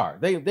really are.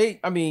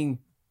 I mean,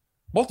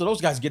 both of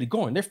those guys get it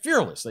going. They're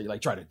fearless. They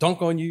like try to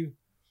dunk on you.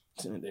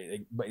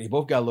 They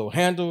both got a little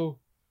handle.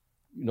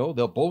 You know,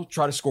 they'll both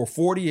try to score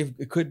 40 if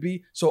it could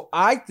be. So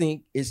I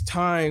think it's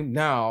time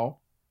now,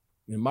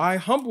 in my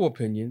humble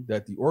opinion,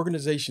 that the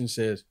organization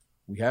says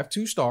we have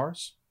 2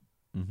 stars.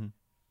 Mm-hmm.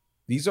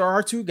 These are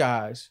our 2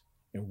 guys,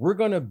 and we're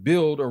going to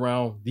build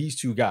around these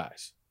 2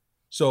 guys.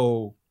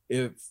 So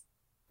if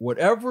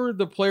whatever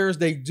the players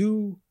they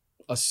do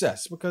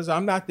assess, because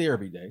I'm not there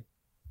every day,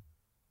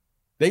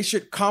 they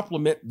should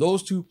complement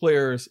those 2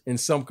 players in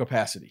some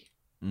capacity.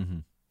 Mm-hmm.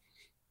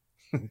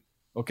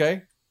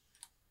 Okay?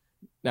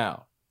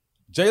 Now,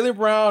 Jaylen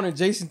Brown and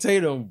Jason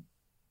Tatum,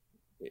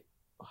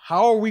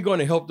 how are we going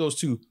to help those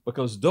 2?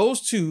 Because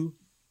those 2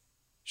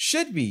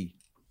 should be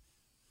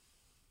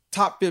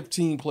top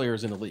 15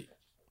 players in the league.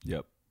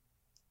 Yep.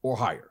 Or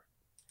higher.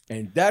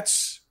 And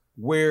that's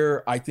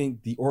where I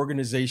think the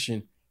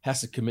organization has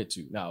to commit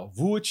to. Now,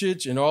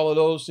 Vucevic and all of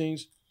those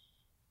things,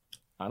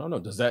 I don't know.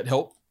 Does that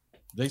help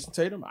Jason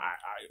Tatum?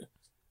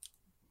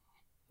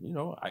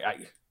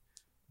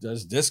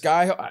 Does this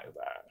guy help?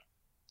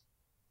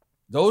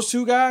 Those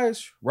 2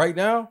 guys right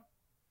now,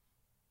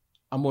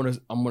 I'm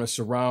gonna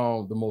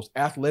surround the most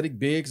athletic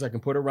bigs I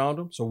can put around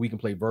them, so we can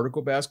play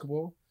vertical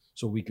basketball,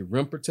 so we can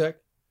rim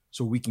protect,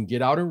 so we can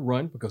get out and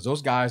run, because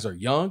those guys are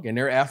young and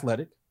they're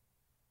athletic.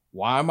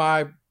 Why am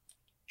I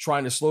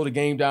trying to slow the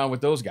game down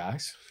with those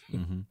guys?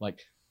 Mm-hmm.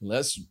 Like,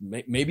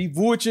 maybe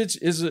Vucevic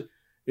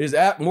is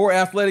more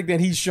athletic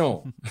than he's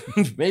shown.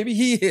 Maybe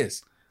he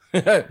is.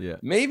 Yeah.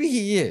 Maybe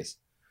he is.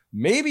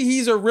 Maybe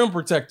he's a rim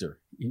protector.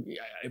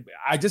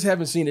 I just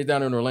haven't seen it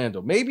down in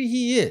Orlando. Maybe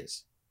he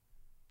is.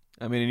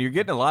 I mean, you're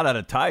getting a lot out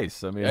of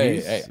Tice. I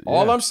mean,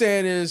 all I'm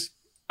saying is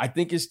I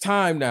think it's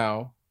time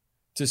now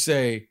to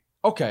say,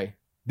 okay,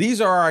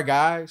 these are our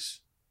guys.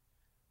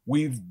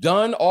 We've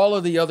done all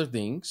of the other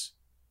things.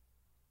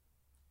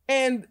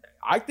 And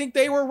I think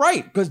they were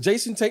right, because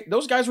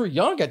those guys were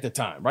young at the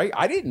time, right?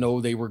 I didn't know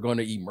they were going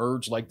to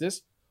emerge like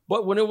this.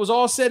 But when it was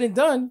all said and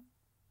done,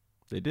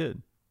 they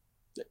did.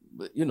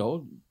 You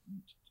know,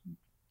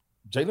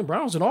 Jaylen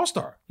Brown's an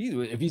all-star.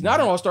 If he's not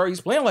an all-star,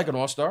 he's playing like an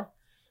all-star.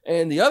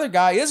 And the other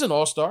guy is an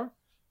all-star.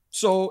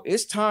 So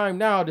it's time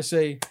now to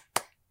say,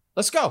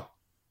 let's go.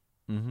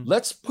 Mm-hmm.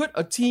 Let's put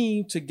a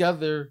team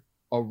together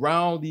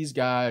around these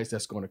guys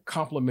that's going to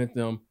complement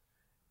them.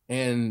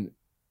 And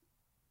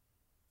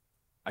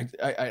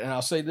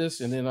I'll say this,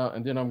 and then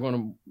I'm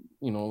going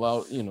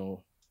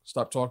to,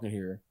 stop talking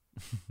here.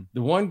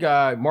 The one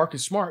guy,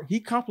 Marcus Smart, he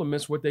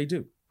complements what they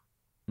do.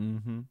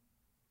 Mm-hmm.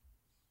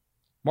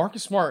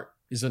 Marcus Smart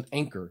is an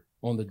anchor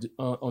on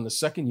the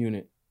second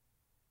unit.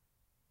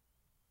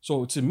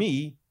 So to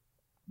me,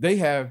 they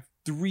have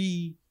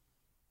 3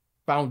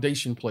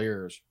 foundation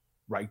players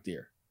right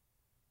there.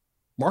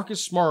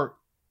 Marcus Smart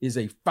is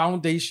a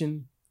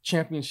foundation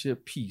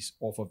championship piece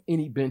off of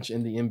any bench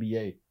in the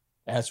NBA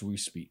as we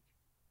speak.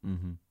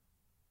 Mm-hmm.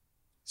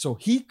 So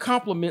he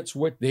complements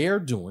what they're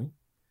doing.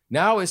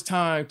 Now it's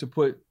time to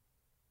put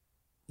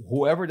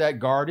whoever that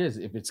guard is.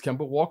 If it's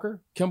Kemba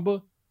Walker,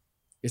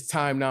 it's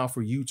time now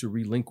for you to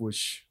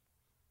relinquish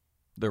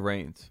the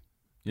reins.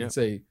 Yeah, and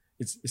say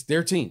it's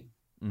their team.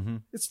 Mm-hmm.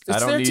 It's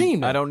their team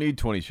now. I don't need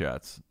 20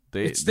 shots.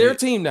 It's their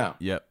team now.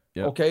 Yep.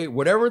 Okay,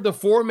 whatever the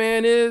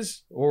 4-man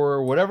is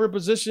or whatever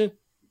position,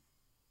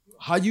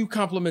 how you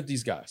complement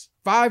these guys.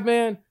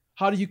 5-man,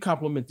 how do you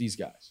complement these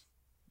guys?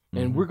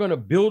 And Mm-hmm. we're going to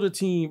build a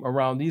team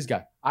around these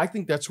guys. I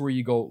think that's where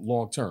you go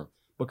long term,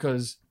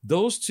 because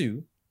those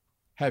 2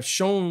 have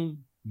shown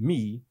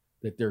me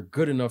that they're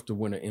good enough to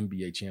win an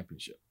NBA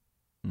championship.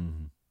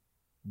 Mm-hmm.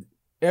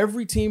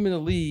 Every team in the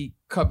league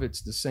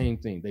covets the same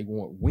thing. They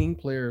want wing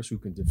players who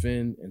can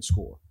defend and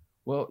score.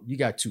 Well, you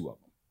got 2 of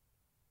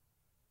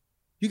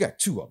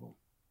them.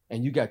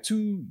 And you got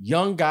 2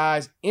 young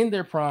guys in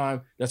their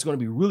prime that's going to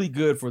be really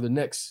good for the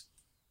next,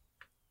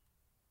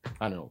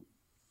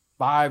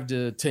 5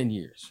 to 10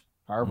 years,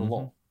 however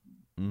long.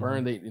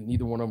 Mm-hmm.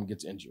 Neither one of them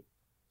gets injured.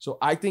 So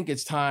I think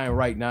it's time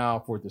right now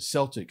for the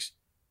Celtics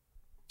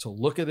to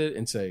look at it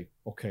and say,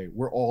 okay,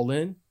 we're all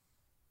in.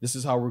 This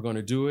is how we're going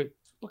to do it.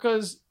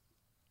 Because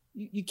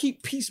you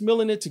keep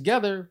piecemealing it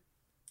together,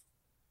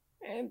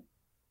 and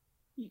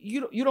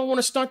you don't want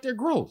to stunt their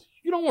growth.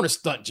 You don't want to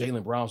stunt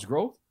Jaylen Brown's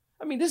growth.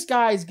 I mean, this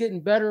guy is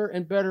getting better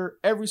and better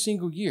every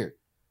single year.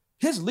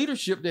 His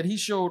leadership that he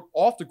showed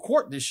off the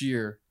court this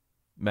year,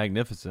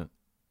 magnificent.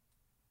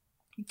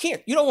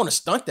 You don't want to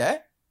stunt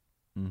that.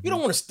 Mm-hmm. You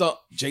don't want to stunt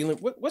Jaylen.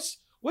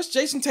 What's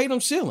Jason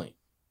Tatum's ceiling?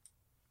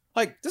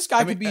 Like, this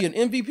guy could be an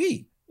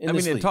MVP.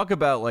 And talk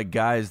about like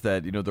guys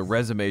that, the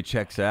resume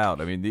checks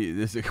out. I mean,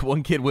 this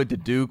one kid went to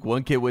Duke,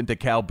 one kid went to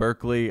Cal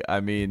Berkeley.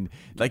 I mean,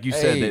 like you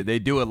said, they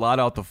do a lot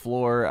off the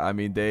floor. I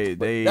mean, they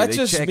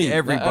check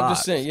every box. I'm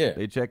just saying, yeah.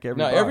 They check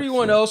every box. Now,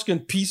 everyone else can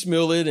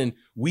piecemeal it, and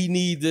we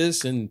need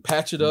this and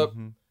patch it up.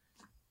 Mm-hmm.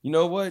 You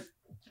know what?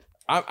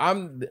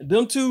 I'm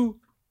them 2.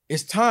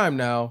 It's time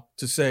now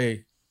to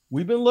say,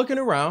 we've been looking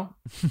around.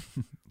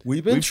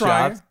 We've been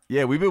trying. Shopped.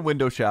 Yeah, we've been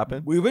window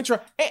shopping. We've been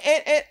trying,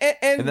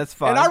 and that's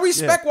fine. And I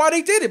respect why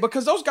they did it,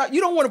 because those guys,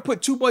 you don't want to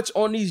put too much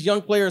on these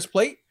young players'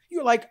 plate.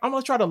 You're like, I'm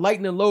gonna try to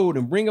lighten the load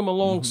and bring them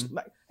along.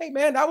 Like, hey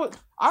man,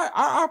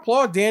 I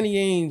applaud Danny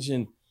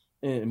Ainge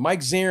and Mike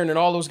Zarin and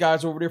all those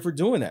guys over there for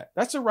doing that.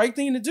 That's the right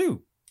thing to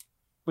do.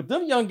 But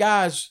them young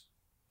guys,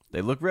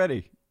 they look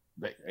ready.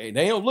 They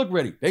don't look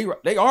ready.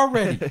 They are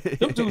ready.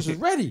 Them dudes is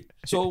ready.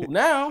 So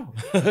now,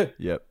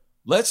 yep.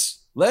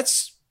 Let's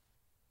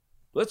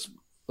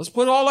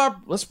put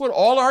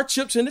all our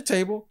chips in the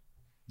table.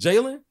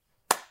 Jalen,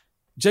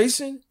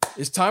 Jason,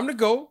 it's time to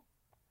go,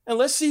 and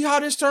let's see how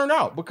this turned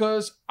out,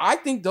 because I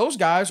think those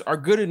guys are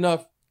good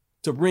enough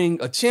to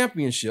bring a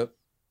championship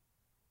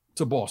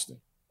to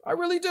Boston. I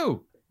really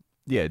do.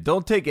 Yeah,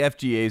 don't take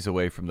FGAs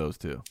away from those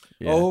two.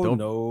 Yeah,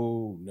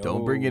 no.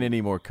 Don't bring in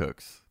any more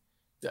cooks.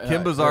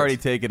 Kimba's already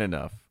taken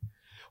enough.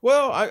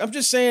 Well, I'm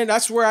just saying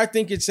that's where I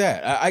think it's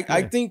at.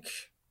 I think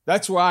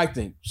that's where I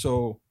think.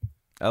 So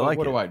I like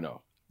what it. do I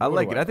know? I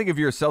like it. I think if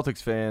you're a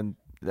Celtics fan,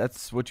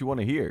 that's what you want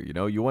to hear. You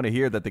know, you want to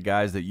hear that the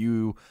guys that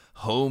you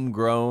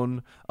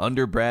homegrown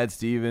under Brad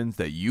Stevens,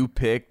 that you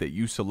picked, that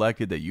you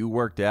selected, that you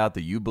worked out,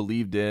 that you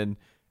believed in,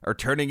 are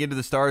turning into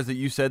the stars that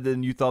you said that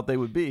you thought they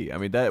would be. I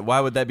mean, why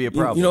would that be a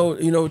problem?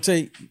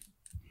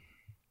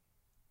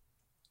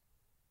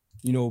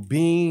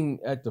 Being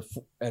at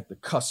the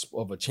cusp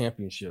of a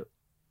championship,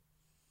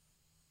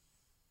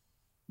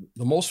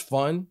 the most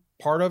fun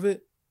part of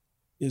it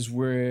is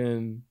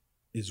when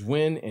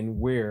and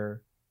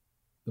where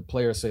the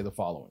players say the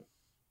following: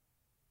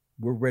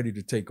 we're ready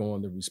to take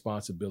on the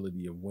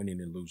responsibility of winning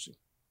and losing.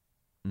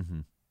 Mm-hmm.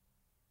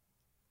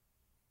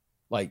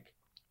 Like,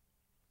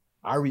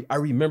 I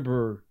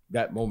remember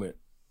that moment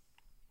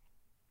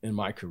in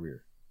my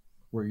career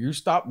where you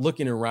stop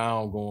looking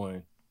around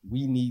going,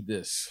 we need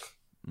this,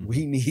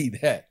 we need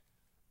that.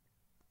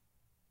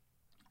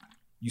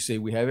 You say,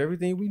 we have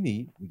everything we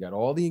need, we got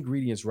all the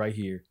ingredients right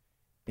here,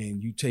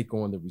 and you take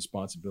on the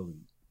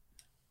responsibility.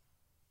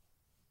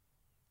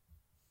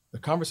 The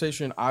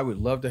conversation I would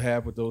love to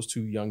have with those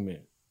two young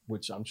men,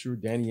 which I'm sure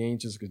Danny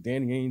Ainge is, because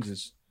Danny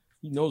Ainge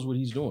he knows what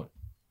he's doing,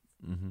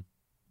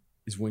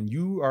 is when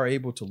you are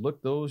able to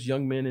look those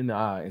young men in the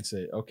eye and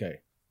say,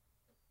 okay,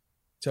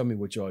 tell me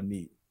what y'all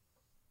need.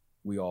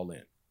 We all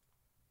in.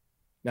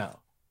 Now,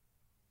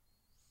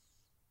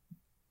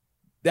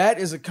 that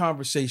is a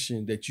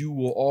conversation that you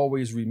will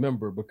always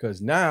remember, because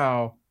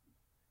now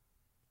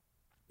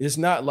it's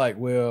not like,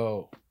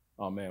 well,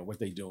 oh man, what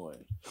they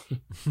doing?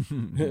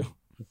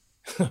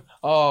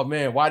 Oh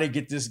man, why they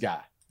get this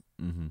guy?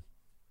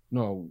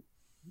 No,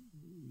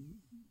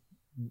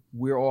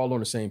 we're all on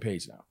the same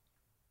page now.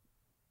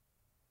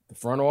 The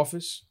front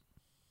office,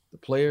 the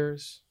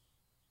players,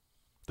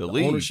 the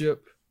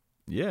ownership,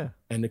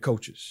 and the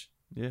coaches.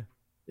 Yeah.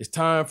 It's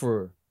time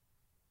for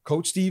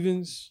Coach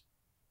Stevens,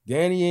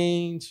 Danny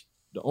Ainge,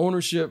 the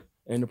ownership,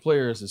 and the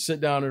players to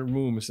sit down in the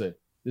room and say,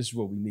 this is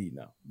what we need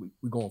now.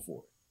 We're going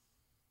for it.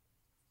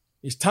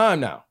 It's time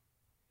now.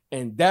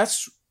 And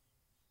that's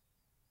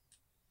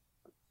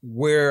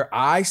where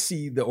I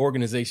see the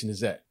organization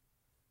is at.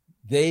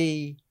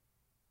 They,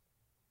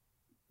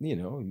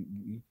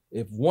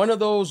 if one of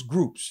those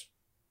groups,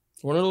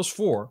 one of those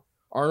four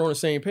aren't on the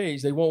same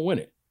page, they won't win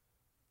it.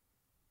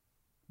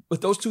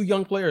 But those two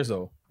young players,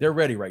 though, they're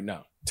ready right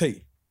now. Tell you.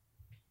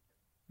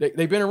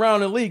 They've been around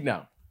the league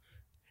now.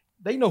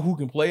 They know who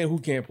can play and who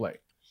can't play.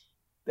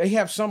 They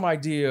have some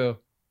idea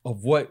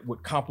of what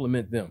would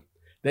complement them.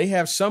 They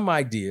have some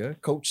idea,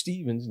 Coach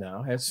Stevens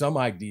now has some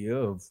idea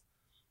of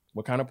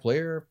what kind of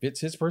player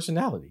fits his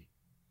personality.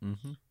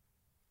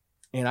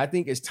 And I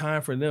think it's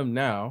time for them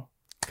now.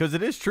 Because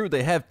it is true,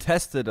 they have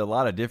tested a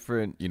lot of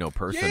different,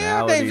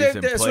 personalities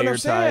and player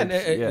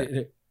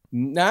types.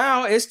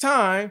 Now it's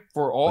time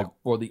for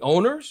for the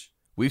owners,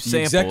 the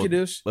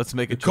executives, let's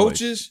make a choice.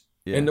 Coaches,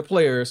 and the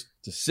players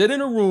to sit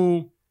in a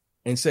room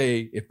and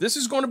say, if this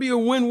is going to be a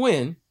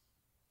win-win,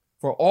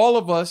 for all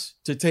of us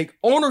to take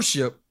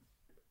ownership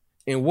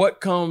in what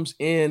comes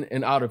in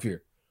and out of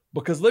here.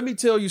 Because let me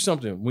tell you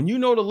something. When you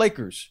know the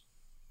Lakers,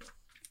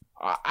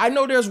 I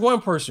know there's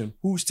one person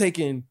who's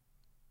taking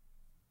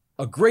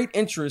a great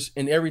interest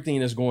in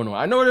everything that's going on.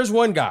 I know there's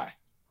one guy.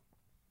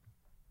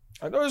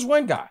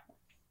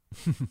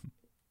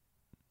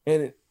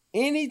 And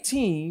any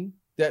team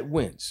that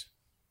wins,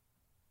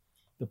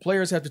 the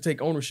players have to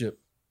take ownership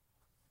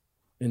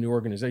in the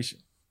organization.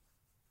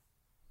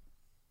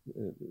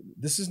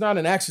 This is not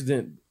an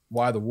accident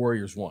why the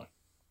Warriors won.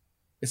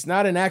 It's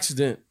not an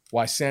accident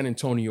why San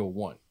Antonio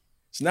won.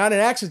 It's not an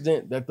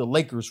accident that the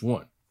Lakers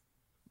won.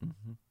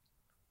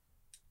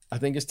 I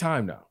think it's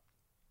time now.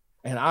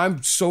 And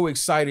I'm so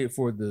excited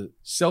for the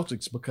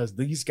Celtics because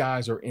these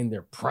guys are in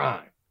their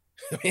prime.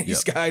 I mean,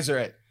 these guys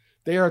are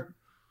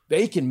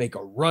they can make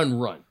a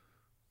run.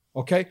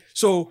 Okay?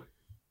 So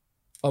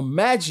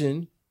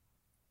imagine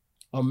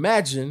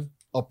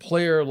a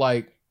player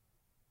like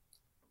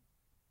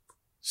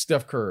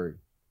Steph Curry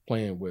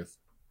playing with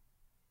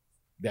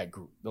that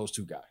group, those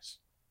two guys.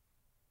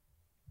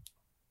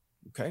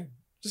 Okay?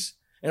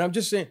 And I'm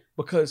just saying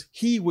because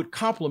he would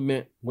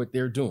complement what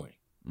they're doing.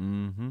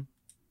 Mm-hmm.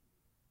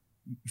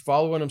 You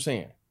follow what I'm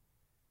saying?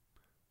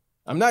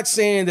 I'm not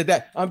saying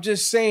that. I'm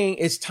just saying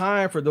it's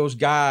time for those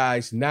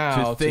guys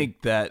now to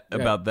think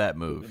about that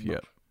move. Yeah.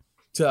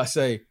 To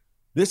say,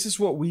 this is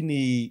what we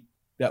need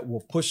that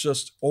will push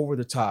us over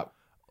the top.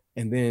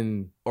 And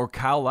then, or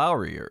Kyle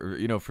Lowry,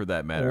 or for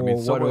that matter. I mean,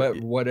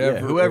 whatever,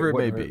 whoever it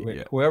may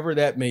be, whoever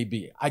that may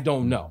be. I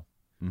don't know,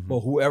 but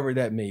whoever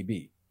that may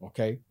be.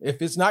 Okay,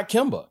 if it's not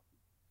Kemba,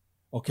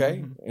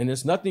 okay, and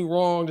there's nothing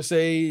wrong to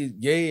say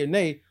yay or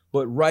nay.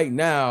 But right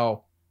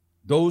now,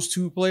 those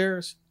two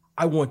players,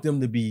 I want them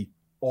to be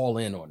all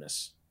in on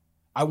this.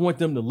 I want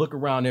them to look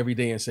around every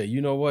day and say, you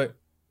know what,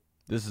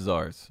 this is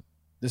ours.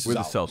 We're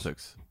the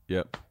Celtics.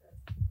 Yep,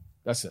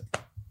 that's it.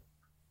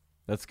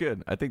 That's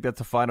good. I think that's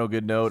a final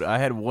good note. I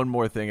had one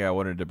more thing I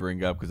wanted to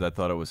bring up because I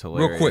thought it was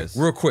hilarious.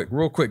 Real quick.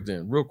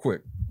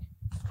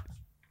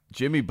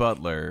 Jimmy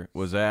Butler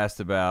was asked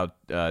about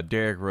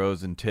Derrick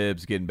Rose and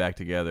Tibbs getting back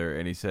together,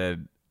 and he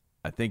said,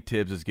 I think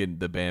Tibbs is getting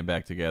the band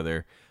back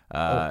together.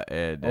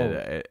 And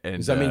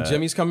does that mean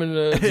Jimmy's coming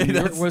to New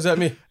York? What does that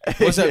mean?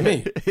 What's that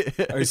mean?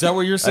 Is that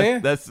what you're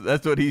saying? That's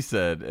what he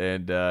said,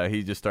 and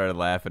he just started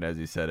laughing as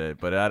he said it.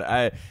 But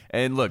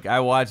I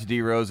watched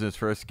D Rose in his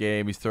first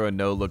game. He's throwing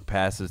no look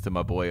passes to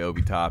my boy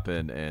Obi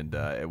Toppin, and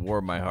it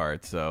warmed my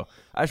heart. So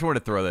I just wanted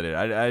to throw that in.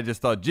 I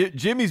just thought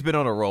Jimmy's been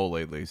on a roll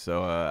lately,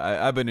 so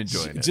I've been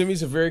enjoying it.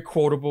 Jimmy's a very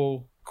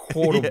quotable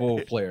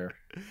player.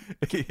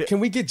 Can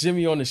we get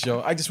Jimmy on the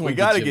show? I just want. We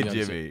got to get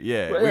Jimmy.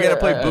 Yeah, we got to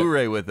play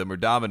Blu-ray with him or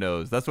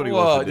Dominoes. That's what he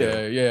wants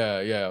to do.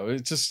 Yeah.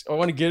 It's just I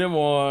want to get him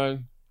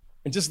on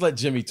and just let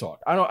Jimmy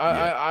talk.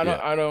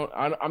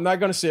 I'm not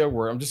going to say a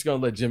word. I'm just going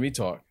to let Jimmy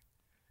talk,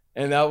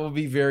 and that will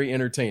be very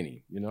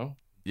entertaining.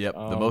 Yep,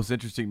 the most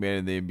interesting man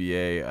in the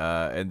NBA.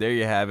 And there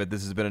you have it.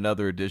 This has been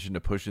another edition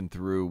of Pushing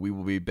Through. We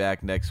will be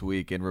back next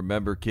week, and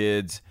remember,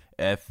 kids,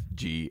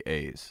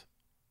 FGAs.